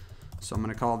 So I'm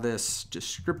going to call this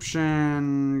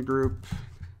description group.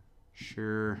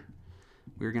 Sure.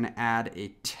 We're going to add a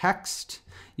text.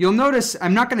 You'll notice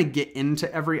I'm not going to get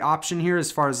into every option here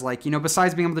as far as like, you know,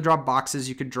 besides being able to draw boxes,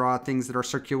 you could draw things that are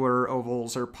circular,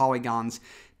 ovals, or polygons.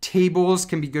 Tables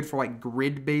can be good for like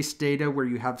grid-based data where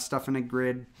you have stuff in a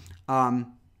grid, but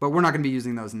we're not going to be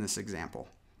using those in this example.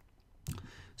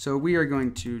 So we are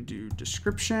going to do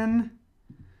description.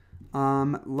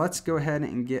 Let's go ahead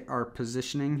and get our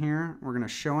positioning here. We're going to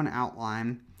show an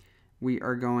outline. We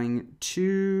are going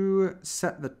to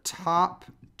set the top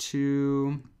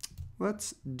to,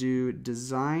 let's do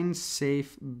design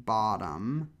safe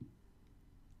bottom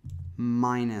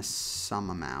minus some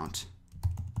amount.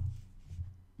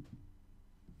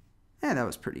 Yeah, that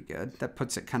was pretty good. That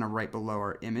puts it kind of right below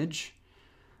our image.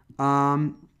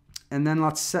 And then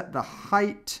let's set the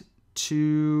height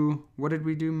to, what did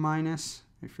we do minus?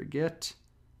 I forget.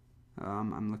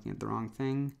 I'm looking at the wrong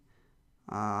thing.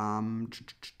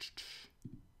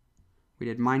 We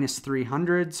did minus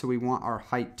 300, so we want our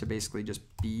height to basically just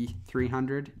be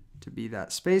 300 to be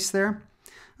that space there.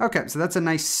 Okay, so that's a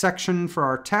nice section for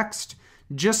our text.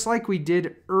 Just like we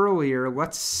did earlier,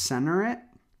 let's center it.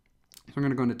 So we're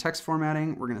going to go into text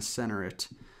formatting. We're going to center it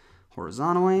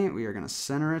horizontally. We are going to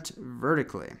center it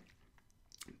vertically.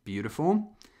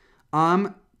 Beautiful.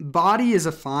 Body is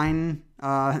a fine,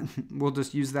 we'll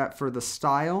just use that for the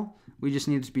style. We just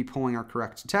need to be pulling our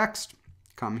correct text.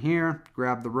 Come here,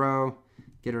 grab the row,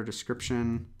 get our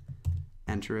description,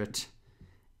 enter it.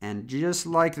 And just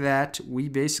like that, we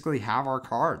basically have our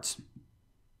cards.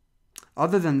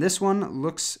 Other than this one,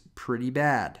 looks pretty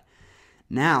bad.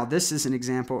 Now, this is an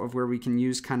example of where we can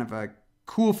use kind of a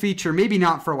cool feature, maybe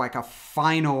not for like a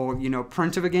final, you know,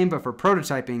 print of a game, but for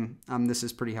prototyping, this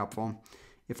is pretty helpful.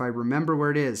 If I remember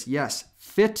where it is, yes,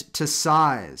 fit to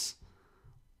size.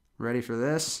 Ready for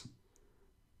this?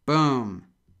 Boom.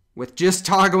 With just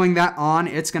toggling that on,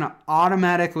 it's going to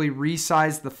automatically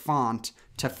resize the font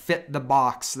to fit the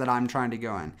box that I'm trying to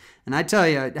go in. And I tell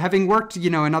you, having worked, you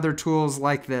know, in other tools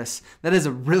like this, that is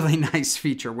a really nice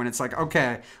feature when it's like,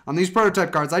 okay, on these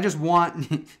prototype cards, I just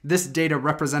want this data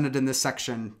represented in this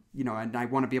section, you know, and I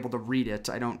want to be able to read it.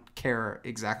 I don't care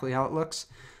exactly how it looks.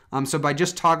 So by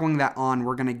just toggling that on,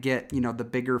 we're going to get, you know, the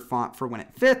bigger font for when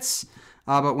it fits.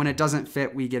 But when it doesn't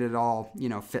fit, we get it all, you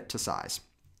know, fit to size.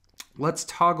 Let's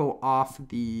toggle off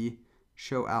the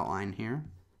show outline here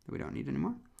that we don't need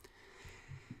anymore.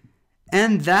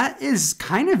 And that is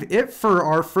kind of it for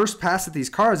our first pass at these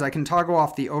cards. I can toggle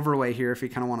off the overlay here if you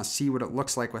kind of want to see what it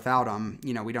looks like without them.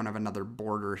 You know, we don't have another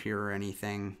border here or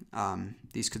anything.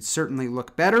 These could certainly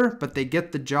look better, but they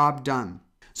get the job done.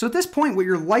 So at this point, what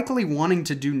you're likely wanting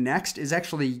to do next is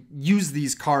actually use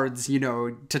these cards, you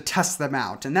know, to test them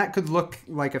out. And that could look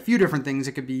like a few different things.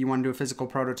 It could be you want to do a physical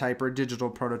prototype or a digital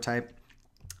prototype.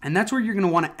 And that's where you're going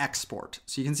to want to export.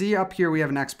 So you can see up here we have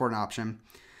an export option.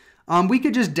 We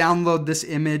could just download this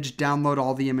image, download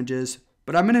all the images,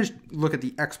 but I'm going to look at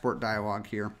the export dialog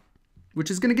here, which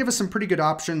is going to give us some pretty good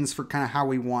options for kind of how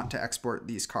we want to export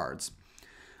these cards.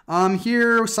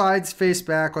 Here, sides, face,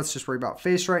 back, let's just worry about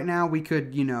face right now. We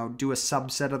could, you know, do a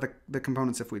subset of the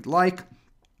components if we'd like.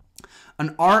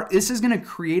 This is going to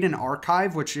create an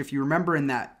archive, which if you remember in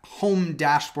that home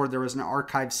dashboard, there was an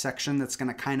archive section that's going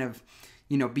to kind of,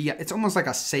 you know, it's almost like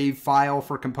a save file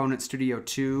for Component Studio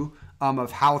 2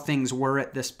 of how things were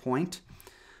at this point.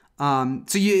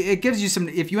 It gives you some,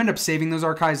 if you end up saving those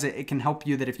archives, it can help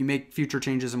you that if you make future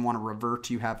changes and want to revert,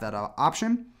 you have that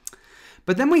option.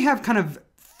 But then we have kind of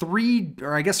 3,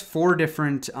 or I guess 4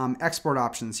 different export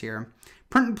options here.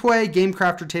 Print and play, Game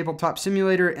Crafter, Tabletop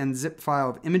Simulator, and zip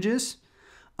file of images.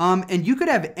 And you could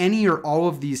have any or all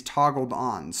of these toggled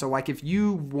on. So like if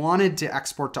you wanted to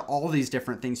export to all these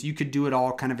different things, you could do it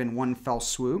all kind of in one fell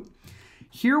swoop.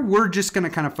 Here, we're just going to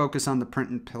kind of focus on the print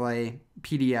and play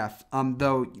PDF,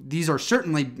 though these are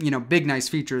certainly, you know, big, nice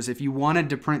features. If you wanted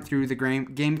to print through the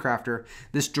Game Crafter,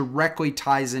 this directly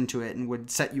ties into it and would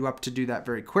set you up to do that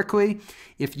very quickly.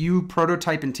 If you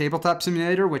prototype in Tabletop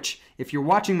Simulator, which if you're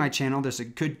watching my channel, there's a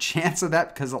good chance of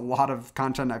that because a lot of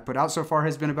content I've put out so far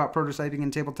has been about prototyping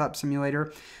in Tabletop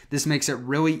Simulator. This makes it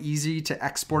really easy to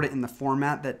export it in the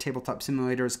format that Tabletop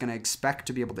Simulator is going to expect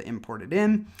to be able to import it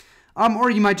in. Or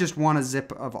you might just want a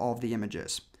zip of all of the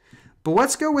images. But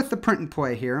let's go with the print and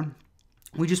play here.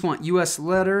 We just want US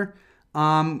letter.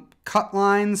 Cut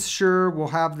lines, sure, we'll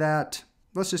have that.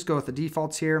 Let's just go with the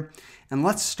defaults here. And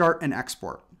let's start an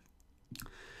export.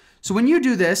 So when you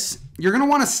do this, you're going to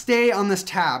want to stay on this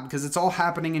tab because it's all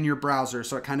happening in your browser,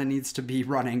 so it kind of needs to be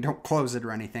running. Don't close it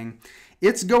or anything.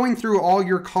 It's going through all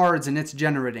your cards and it's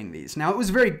generating these. Now, it was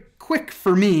very quick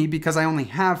for me because I only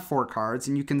have 4 cards,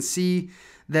 and you can see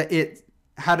that it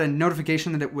had a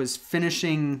notification that it was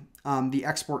finishing the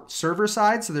export server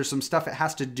side. So there's some stuff it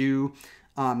has to do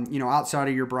outside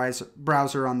of your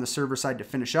browser on the server side to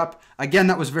finish up. Again,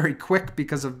 that was very quick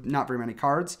because of not very many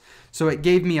cards. So it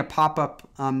gave me a pop-up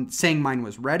saying mine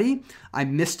was ready. I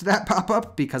missed that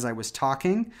pop-up because I was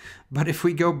talking. But if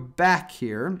we go back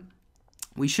here,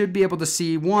 we should be able to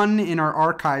see one in our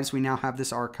archives. We now have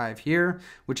this archive here,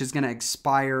 which is going to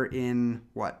expire in,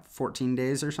 14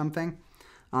 days or something.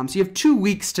 So you have 2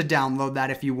 weeks to download that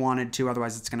if you wanted to,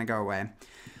 otherwise it's going to go away.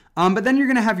 But then you're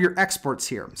going to have your exports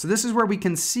here. So this is where we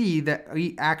can see that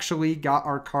we actually got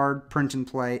our card print and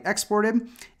play exported,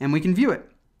 and we can view it.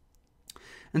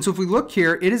 And so if we look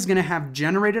here, it is going to have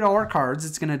generated all our cards.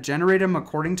 It's going to generate them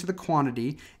according to the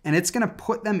quantity, and it's going to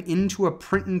put them into a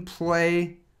print and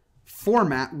play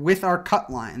format with our cut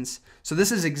lines. So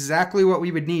this is exactly what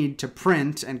we would need to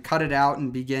print and cut it out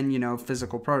and begin,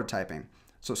 physical prototyping.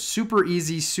 So super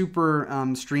easy, super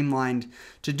streamlined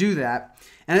to do that.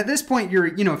 And at this point,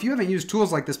 if you haven't used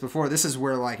tools like this before, this is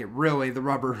where the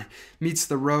rubber meets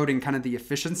the road and kind of the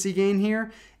efficiency gain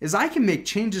here is I can make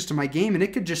changes to my game, and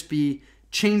it could just be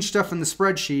change stuff in the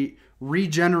spreadsheet,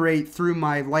 regenerate through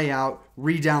my layout,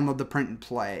 re-download the print and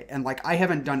play. And I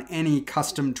haven't done any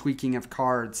custom tweaking of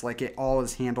cards. It all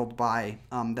is handled by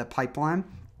the pipeline,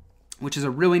 which is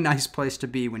a really nice place to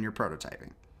be when you're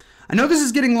prototyping. I know this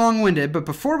is getting long-winded, but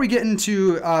before we get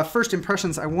into first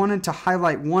impressions, I wanted to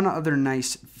highlight one other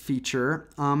nice feature,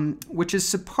 which is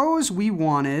suppose we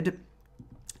wanted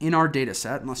in our data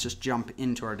set, and let's just jump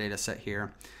into our data set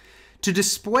here, to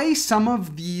display some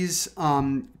of these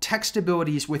text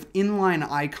abilities with inline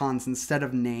icons instead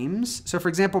of names. So for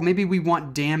example, maybe we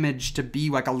want damage to be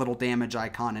a little damage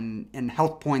icon and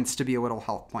health points to be a little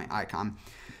health point icon.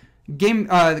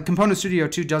 Component Studio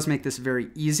 2 does make this very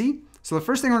easy. So the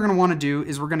first thing we're going to want to do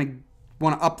is we're going to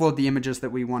want to upload the images that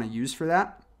we want to use for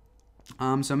that.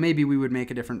 So maybe we would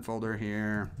make a different folder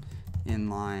here,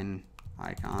 inline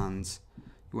icons.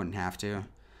 You wouldn't have to.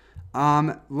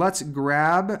 Let's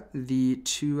grab the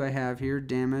 2 I have here,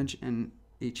 damage and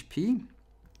HP.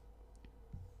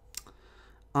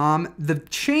 The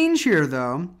change here,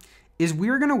 though, is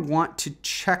we're going to want to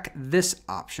check this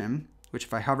option, which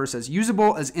if I hover says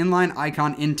usable as inline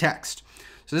icon in text.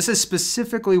 So this is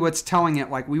specifically what's telling it,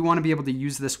 we want to be able to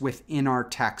use this within our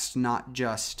text, not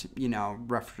just,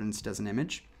 referenced as an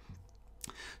image.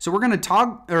 So we're going to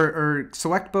toggle or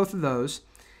select both of those.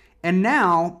 And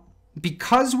now,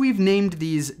 because we've named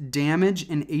these damage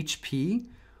and HP,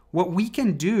 what we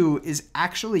can do is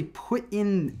actually put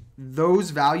in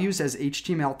those values as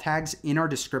HTML tags in our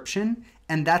description.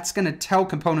 And that's going to tell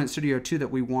Component Studio 2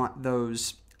 that we want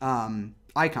those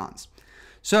icons.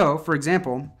 So, for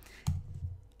example,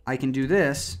 I can do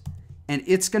this, and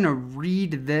it's going to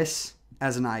read this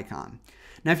as an icon.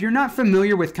 Now, if you're not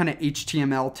familiar with kind of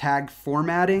HTML tag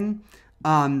formatting,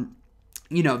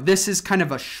 this is kind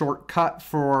of a shortcut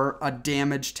for a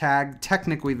damage tag.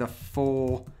 Technically, the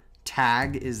full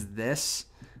tag is this.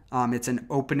 It's an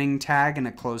opening tag and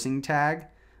a closing tag.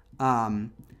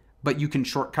 But you can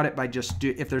shortcut it by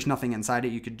if there's nothing inside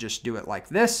it, you could just do it like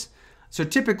this. So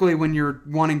typically, when you're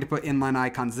wanting to put inline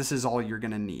icons, this is all you're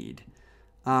going to need.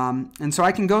 And so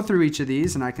I can go through each of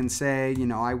these and I can say,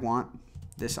 I want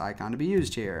this icon to be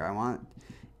used here. I want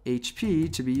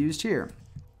HP to be used here.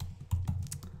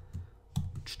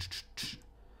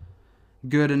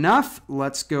 Good enough.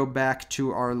 Let's go back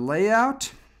to our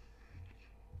layout.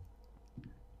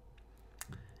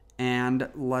 And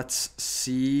let's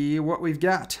see what we've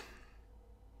got.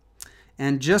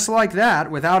 And just like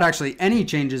that, without actually any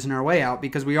changes in our layout,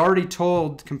 because we already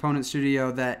told Component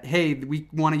Studio that, hey, we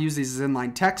want to use these as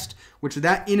inline text, which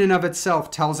that in and of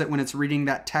itself tells it when it's reading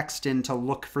that text in to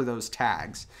look for those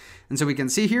tags. And so we can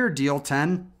see here, deal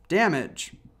 10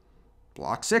 damage,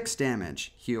 block 6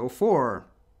 damage, heal 4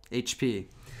 HP.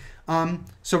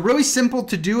 So really simple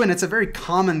to do, and it's a very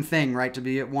common thing, right,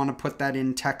 to want to put that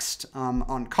in text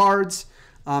on cards.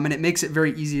 And it makes it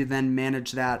very easy to then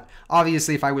manage that.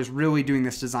 Obviously, if I was really doing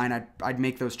this design, I'd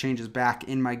make those changes back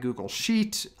in my Google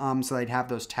Sheet, so I'd have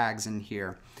those tags in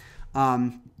here.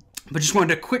 But just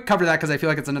wanted to quick cover that because I feel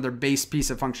like it's another base piece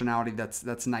of functionality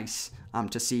that's nice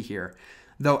to see here.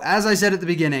 Though, as I said at the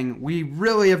beginning, we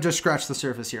really have just scratched the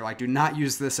surface here. Do not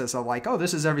use this as oh,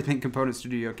 this is everything Component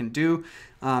Studio can do.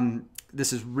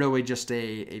 This is really just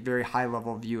a very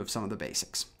high-level view of some of the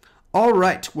basics. All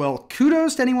right, well,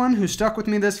 kudos to anyone who stuck with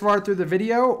me this far through the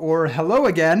video, or hello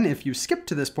again if you skipped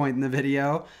to this point in the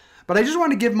video. But I just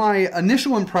want to give my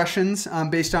initial impressions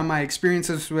based on my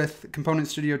experiences with Component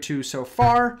Studio 2 so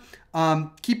far.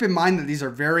 Keep in mind that these are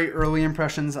very early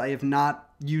impressions. I have not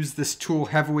used this tool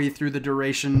heavily through the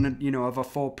duration, of a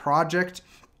full project.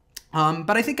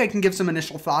 But I think I can give some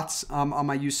initial thoughts on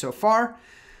my use so far.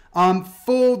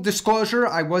 Full disclosure,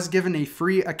 I was given a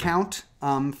free account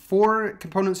for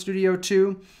Component Studio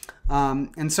 2.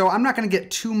 And so I'm not going to get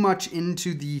too much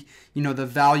into the, the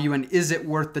value and is it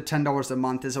worth the $10 a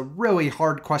month is a really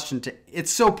hard question it's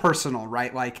so personal,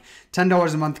 right? Like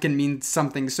 $10 a month can mean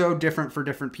something so different for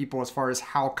different people as far as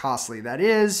how costly that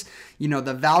is.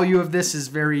 The value of this is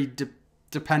very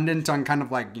dependent on kind of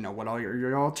like, what are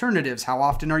your alternatives? How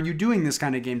often are you doing this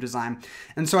kind of game design?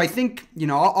 And so I think,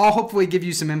 I'll hopefully give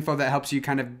you some info that helps you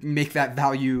kind of make that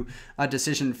value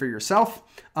decision for yourself.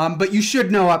 But you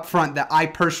should know up front that I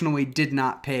personally did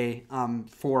not pay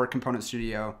for Component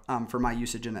Studio for my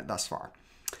usage in it thus far.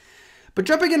 But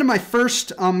jumping into my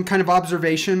first kind of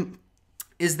observation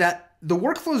is that the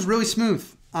workflow is really smooth.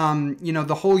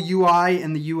 The whole UI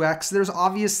and the UX, there's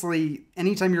obviously,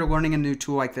 anytime you're learning a new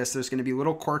tool like this, there's going to be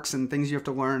little quirks and things you have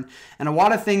to learn. And a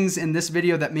lot of things in this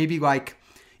video that maybe like,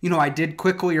 I did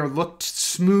quickly or looked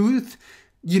smooth,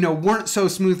 weren't so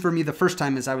smooth for me the first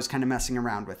time as I was kind of messing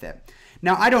around with it.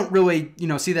 Now, I don't really,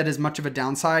 see that as much of a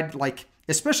downside, like,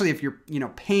 especially if you're,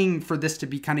 paying for this to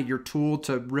be kind of your tool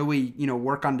to really,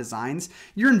 work on designs.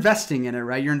 You're investing in it,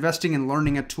 right? You're investing in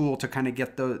learning a tool to kind of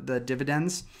get the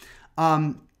dividends.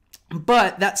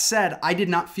 But that said, I did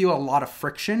not feel a lot of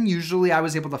friction. Usually I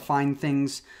was able to find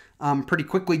things pretty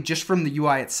quickly just from the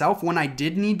UI itself. When I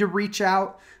did need to reach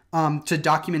out to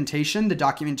documentation, the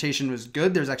documentation was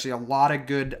good. There's actually a lot of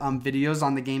good videos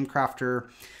on the Game Crafter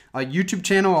YouTube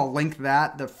channel. I'll link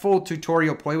that. The full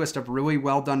tutorial playlist of really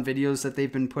well done videos that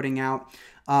they've been putting out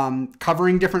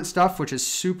covering different stuff, which is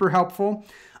super helpful.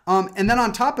 And then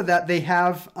on top of that, they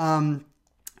have,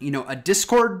 a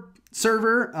Discord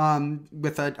server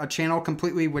with a channel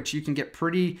completely, which you can get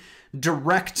pretty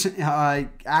direct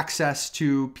access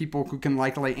to people who can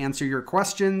likely answer your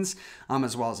questions,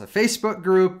 as well as a Facebook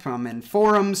group and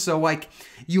forums. So like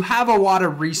you have a lot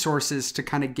of resources to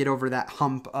kind of get over that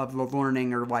hump of the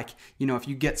learning, or like, if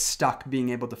you get stuck, being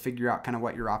able to figure out kind of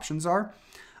what your options are.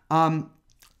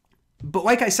 But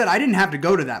like I said, I didn't have to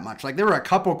go to that much. Like there were a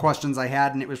couple questions I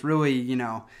had, and it was really,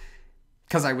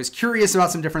 because I was curious about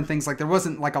some different things. Like there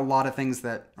wasn't like a lot of things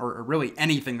that, or really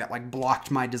anything that like blocked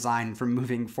my design from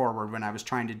moving forward when I was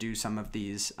trying to do some of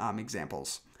these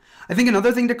examples. I think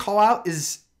another thing to call out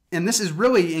is, and this is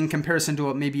really in comparison to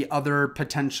what maybe other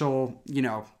potential,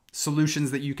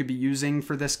 solutions that you could be using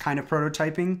for this kind of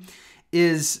prototyping,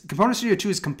 is Component Studio 2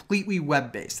 is completely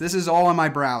web-based. This is all in my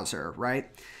browser, right?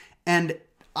 And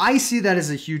I see that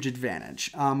as a huge advantage.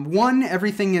 One,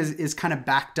 everything is kind of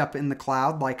backed up in the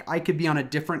cloud. Like I could be on a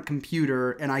different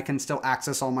computer and I can still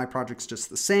access all my projects just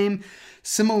the same.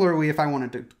 Similarly, if I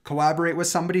wanted to collaborate with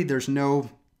somebody, there's no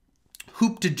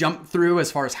hoop to jump through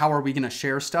as far as how are we going to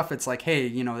share stuff. It's like, hey,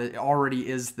 it already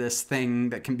is this thing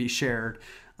that can be shared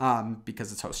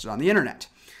because it's hosted on the internet.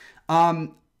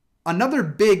 Another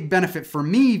big benefit for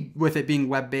me with it being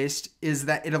web-based is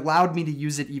that it allowed me to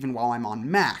use it even while I'm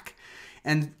on Mac.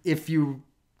 And if you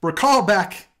recall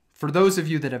back, for those of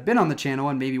you that have been on the channel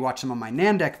and maybe watched some of my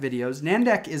Nandeck videos,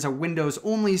 Nandeck is a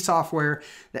Windows-only software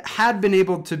that had been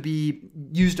able to be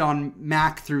used on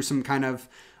Mac through some kind of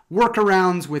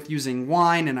workarounds with using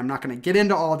Wine, and I'm not going to get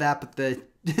into all of that, but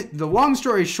the long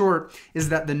story short is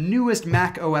that the newest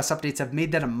Mac OS updates have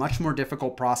made that a much more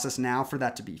difficult process now for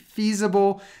that to be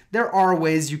feasible. There are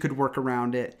ways you could work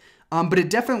around it, but it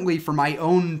definitely, for my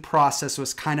own process,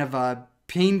 was kind of a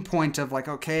pain point of like,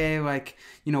 okay, like,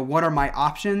 what are my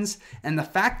options? And the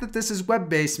fact that this is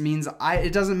web-based means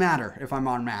it doesn't matter if I'm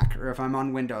on Mac or if I'm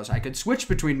on Windows. I could switch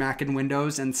between Mac and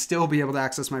Windows and still be able to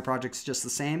access my projects just the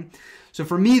same. So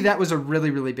for me, that was a really,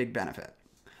 really big benefit.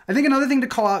 I think another thing to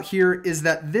call out here is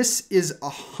that this is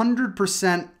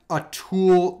 100% a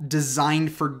tool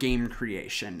designed for game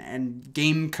creation and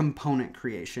game component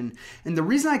creation. And the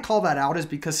reason I call that out is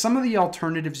because some of the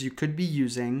alternatives you could be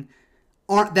using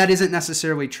that isn't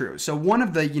necessarily true. So one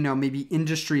of the, maybe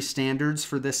industry standards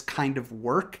for this kind of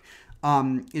work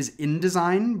is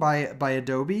InDesign by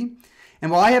Adobe. And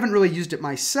while I haven't really used it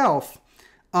myself,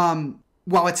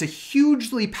 while it's a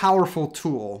hugely powerful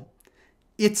tool,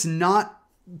 it's not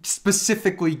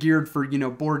specifically geared for,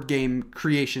 board game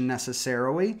creation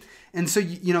necessarily. And so,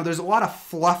 there's a lot of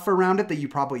fluff around it that you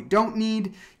probably don't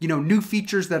need. New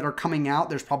features that are coming out,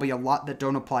 there's probably a lot that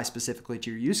don't apply specifically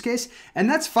to your use case. And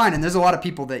that's fine. And there's a lot of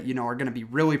people that, are going to be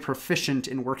really proficient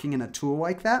in working in a tool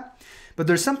like that. But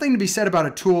there's something to be said about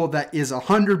a tool that is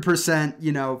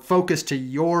 100%, focused to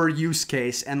your use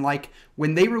case. And like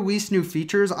when they release new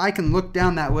features, I can look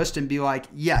down that list and be like,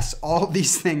 yes, all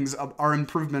these things are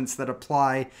improvements that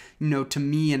apply, to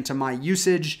me and to my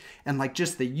usage. And like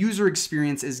just the user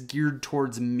experience is geared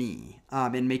towards me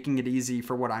and making it easy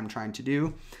for what I'm trying to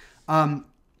do.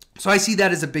 So I see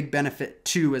that as a big benefit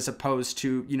too, as opposed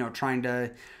to, trying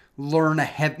to learn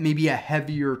maybe a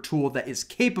heavier tool that is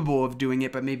capable of doing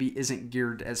it, but maybe isn't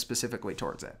geared as specifically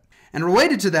towards it. And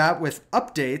related to that with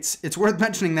updates, it's worth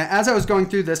mentioning that as I was going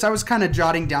through this, I was kind of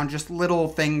jotting down just little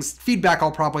things, feedback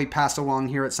I'll probably pass along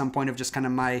here at some point of just kind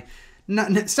of my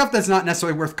stuff that's not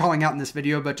necessarily worth calling out in this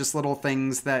video, but just little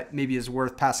things that maybe is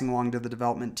worth passing along to the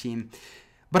development team.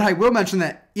 But I will mention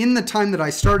that in the time that I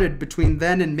started between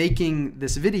then and making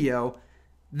this video,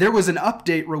 there was an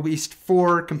update released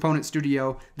for Component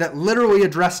Studio that literally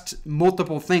addressed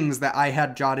multiple things that I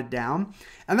had jotted down.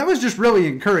 And that was just really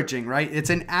encouraging, right? It's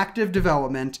in active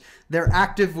development. They're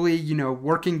actively,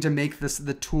 working to make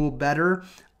the tool better.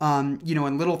 And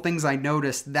little things I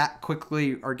noticed that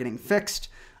quickly are getting fixed.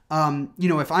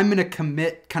 If I'm going to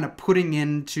commit kind of putting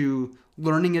into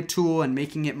learning a tool and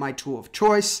making it my tool of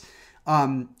choice,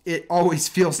 it always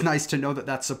feels nice to know that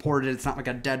that's supported. It's not like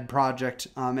a dead project,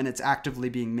 and it's actively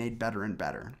being made better and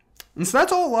better. And so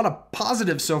that's all a lot of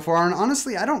positives so far. And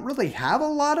honestly, I don't really have a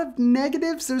lot of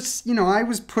negatives. There's, I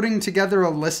was putting together a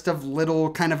list of little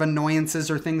kind of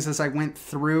annoyances or things as I went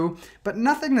through, but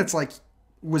nothing that's like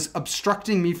was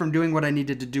obstructing me from doing what I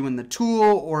needed to do in the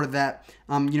tool, or that,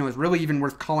 is really even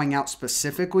worth calling out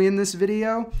specifically in this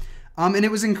video. And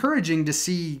it was encouraging to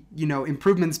see,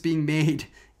 improvements being made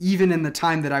even in the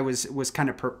time that I was kind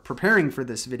of preparing for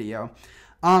this video.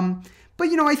 But,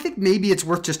 I think maybe it's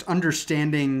worth just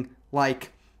understanding,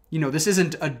 like, this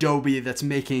isn't Adobe that's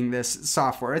making this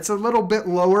software. It's a little bit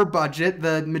lower budget.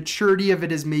 The maturity of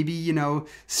it is maybe,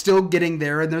 still getting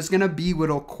there, and there's going to be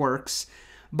little quirks.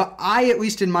 But I, at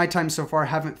least in my time so far,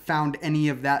 haven't found any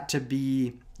of that to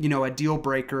be, a deal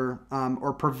breaker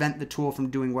or prevent the tool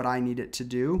from doing what I need it to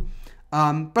do.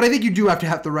 But I think you do have to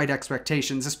have the right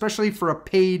expectations, especially for a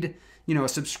paid, a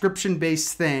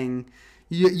subscription-based thing.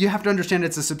 You have to understand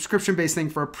it's a subscription-based thing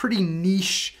for a pretty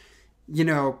niche,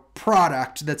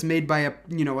 product that's made by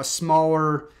a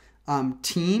smaller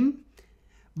team.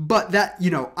 But that,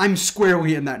 I'm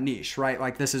squarely in that niche, right?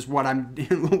 Like this is what I'm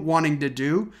wanting to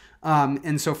do.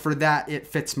 And so for that, it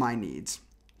fits my needs.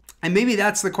 And maybe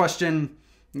that's the question,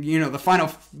 the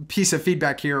final piece of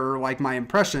feedback here, or like my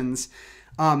impressions,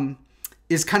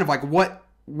 is kind of like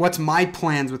what's my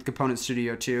plans with Component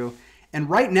Studio 2. And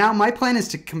right now, my plan is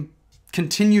to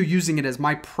continue using it as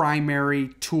my primary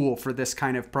tool for this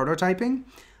kind of prototyping.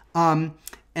 And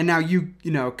now you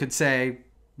could say,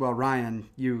 well, Ryan,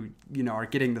 you are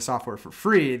getting the software for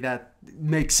free. That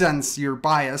makes sense. You're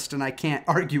biased, and I can't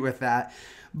argue with that.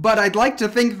 But I'd like to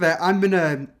think that I'm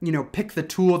going to, pick the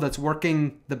tool that's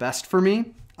working the best for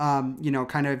me,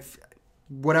 kind of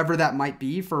whatever that might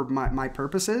be for my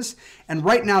purposes. And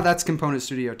right now that's Component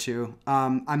Studio 2.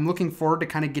 I'm looking forward to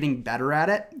kind of getting better at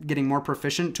it, getting more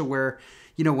proficient to where,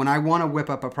 when I want to whip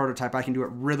up a prototype, I can do it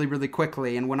really, really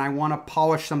quickly. And when I want to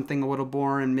polish something a little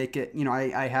more and make it,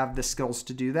 I have the skills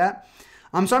to do that.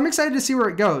 So I'm excited to see where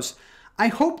it goes. I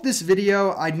hope this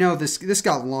video, I know this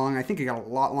got long. I think it got a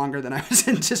lot longer than I was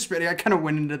anticipating. I kind of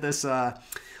went into this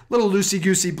little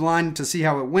loosey-goosey blind to see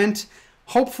how it went.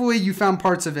 Hopefully you found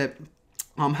parts of it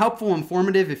helpful,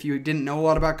 informative if you didn't know a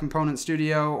lot about Component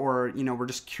Studio, or, were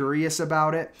just curious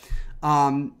about it.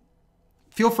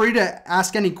 Feel free to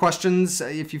ask any questions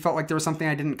if you felt like there was something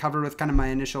I didn't cover with kind of my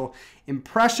initial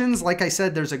impressions. Like I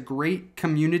said, there's a great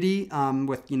community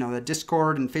with, the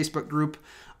Discord and Facebook group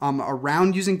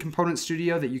around using Component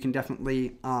Studio that you can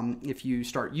definitely, if you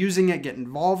start using it, get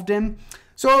involved in.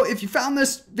 So if you found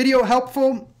this video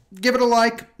helpful, give it a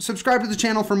like, subscribe to the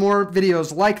channel for more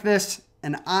videos like this,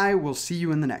 and I will see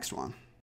you in the next one.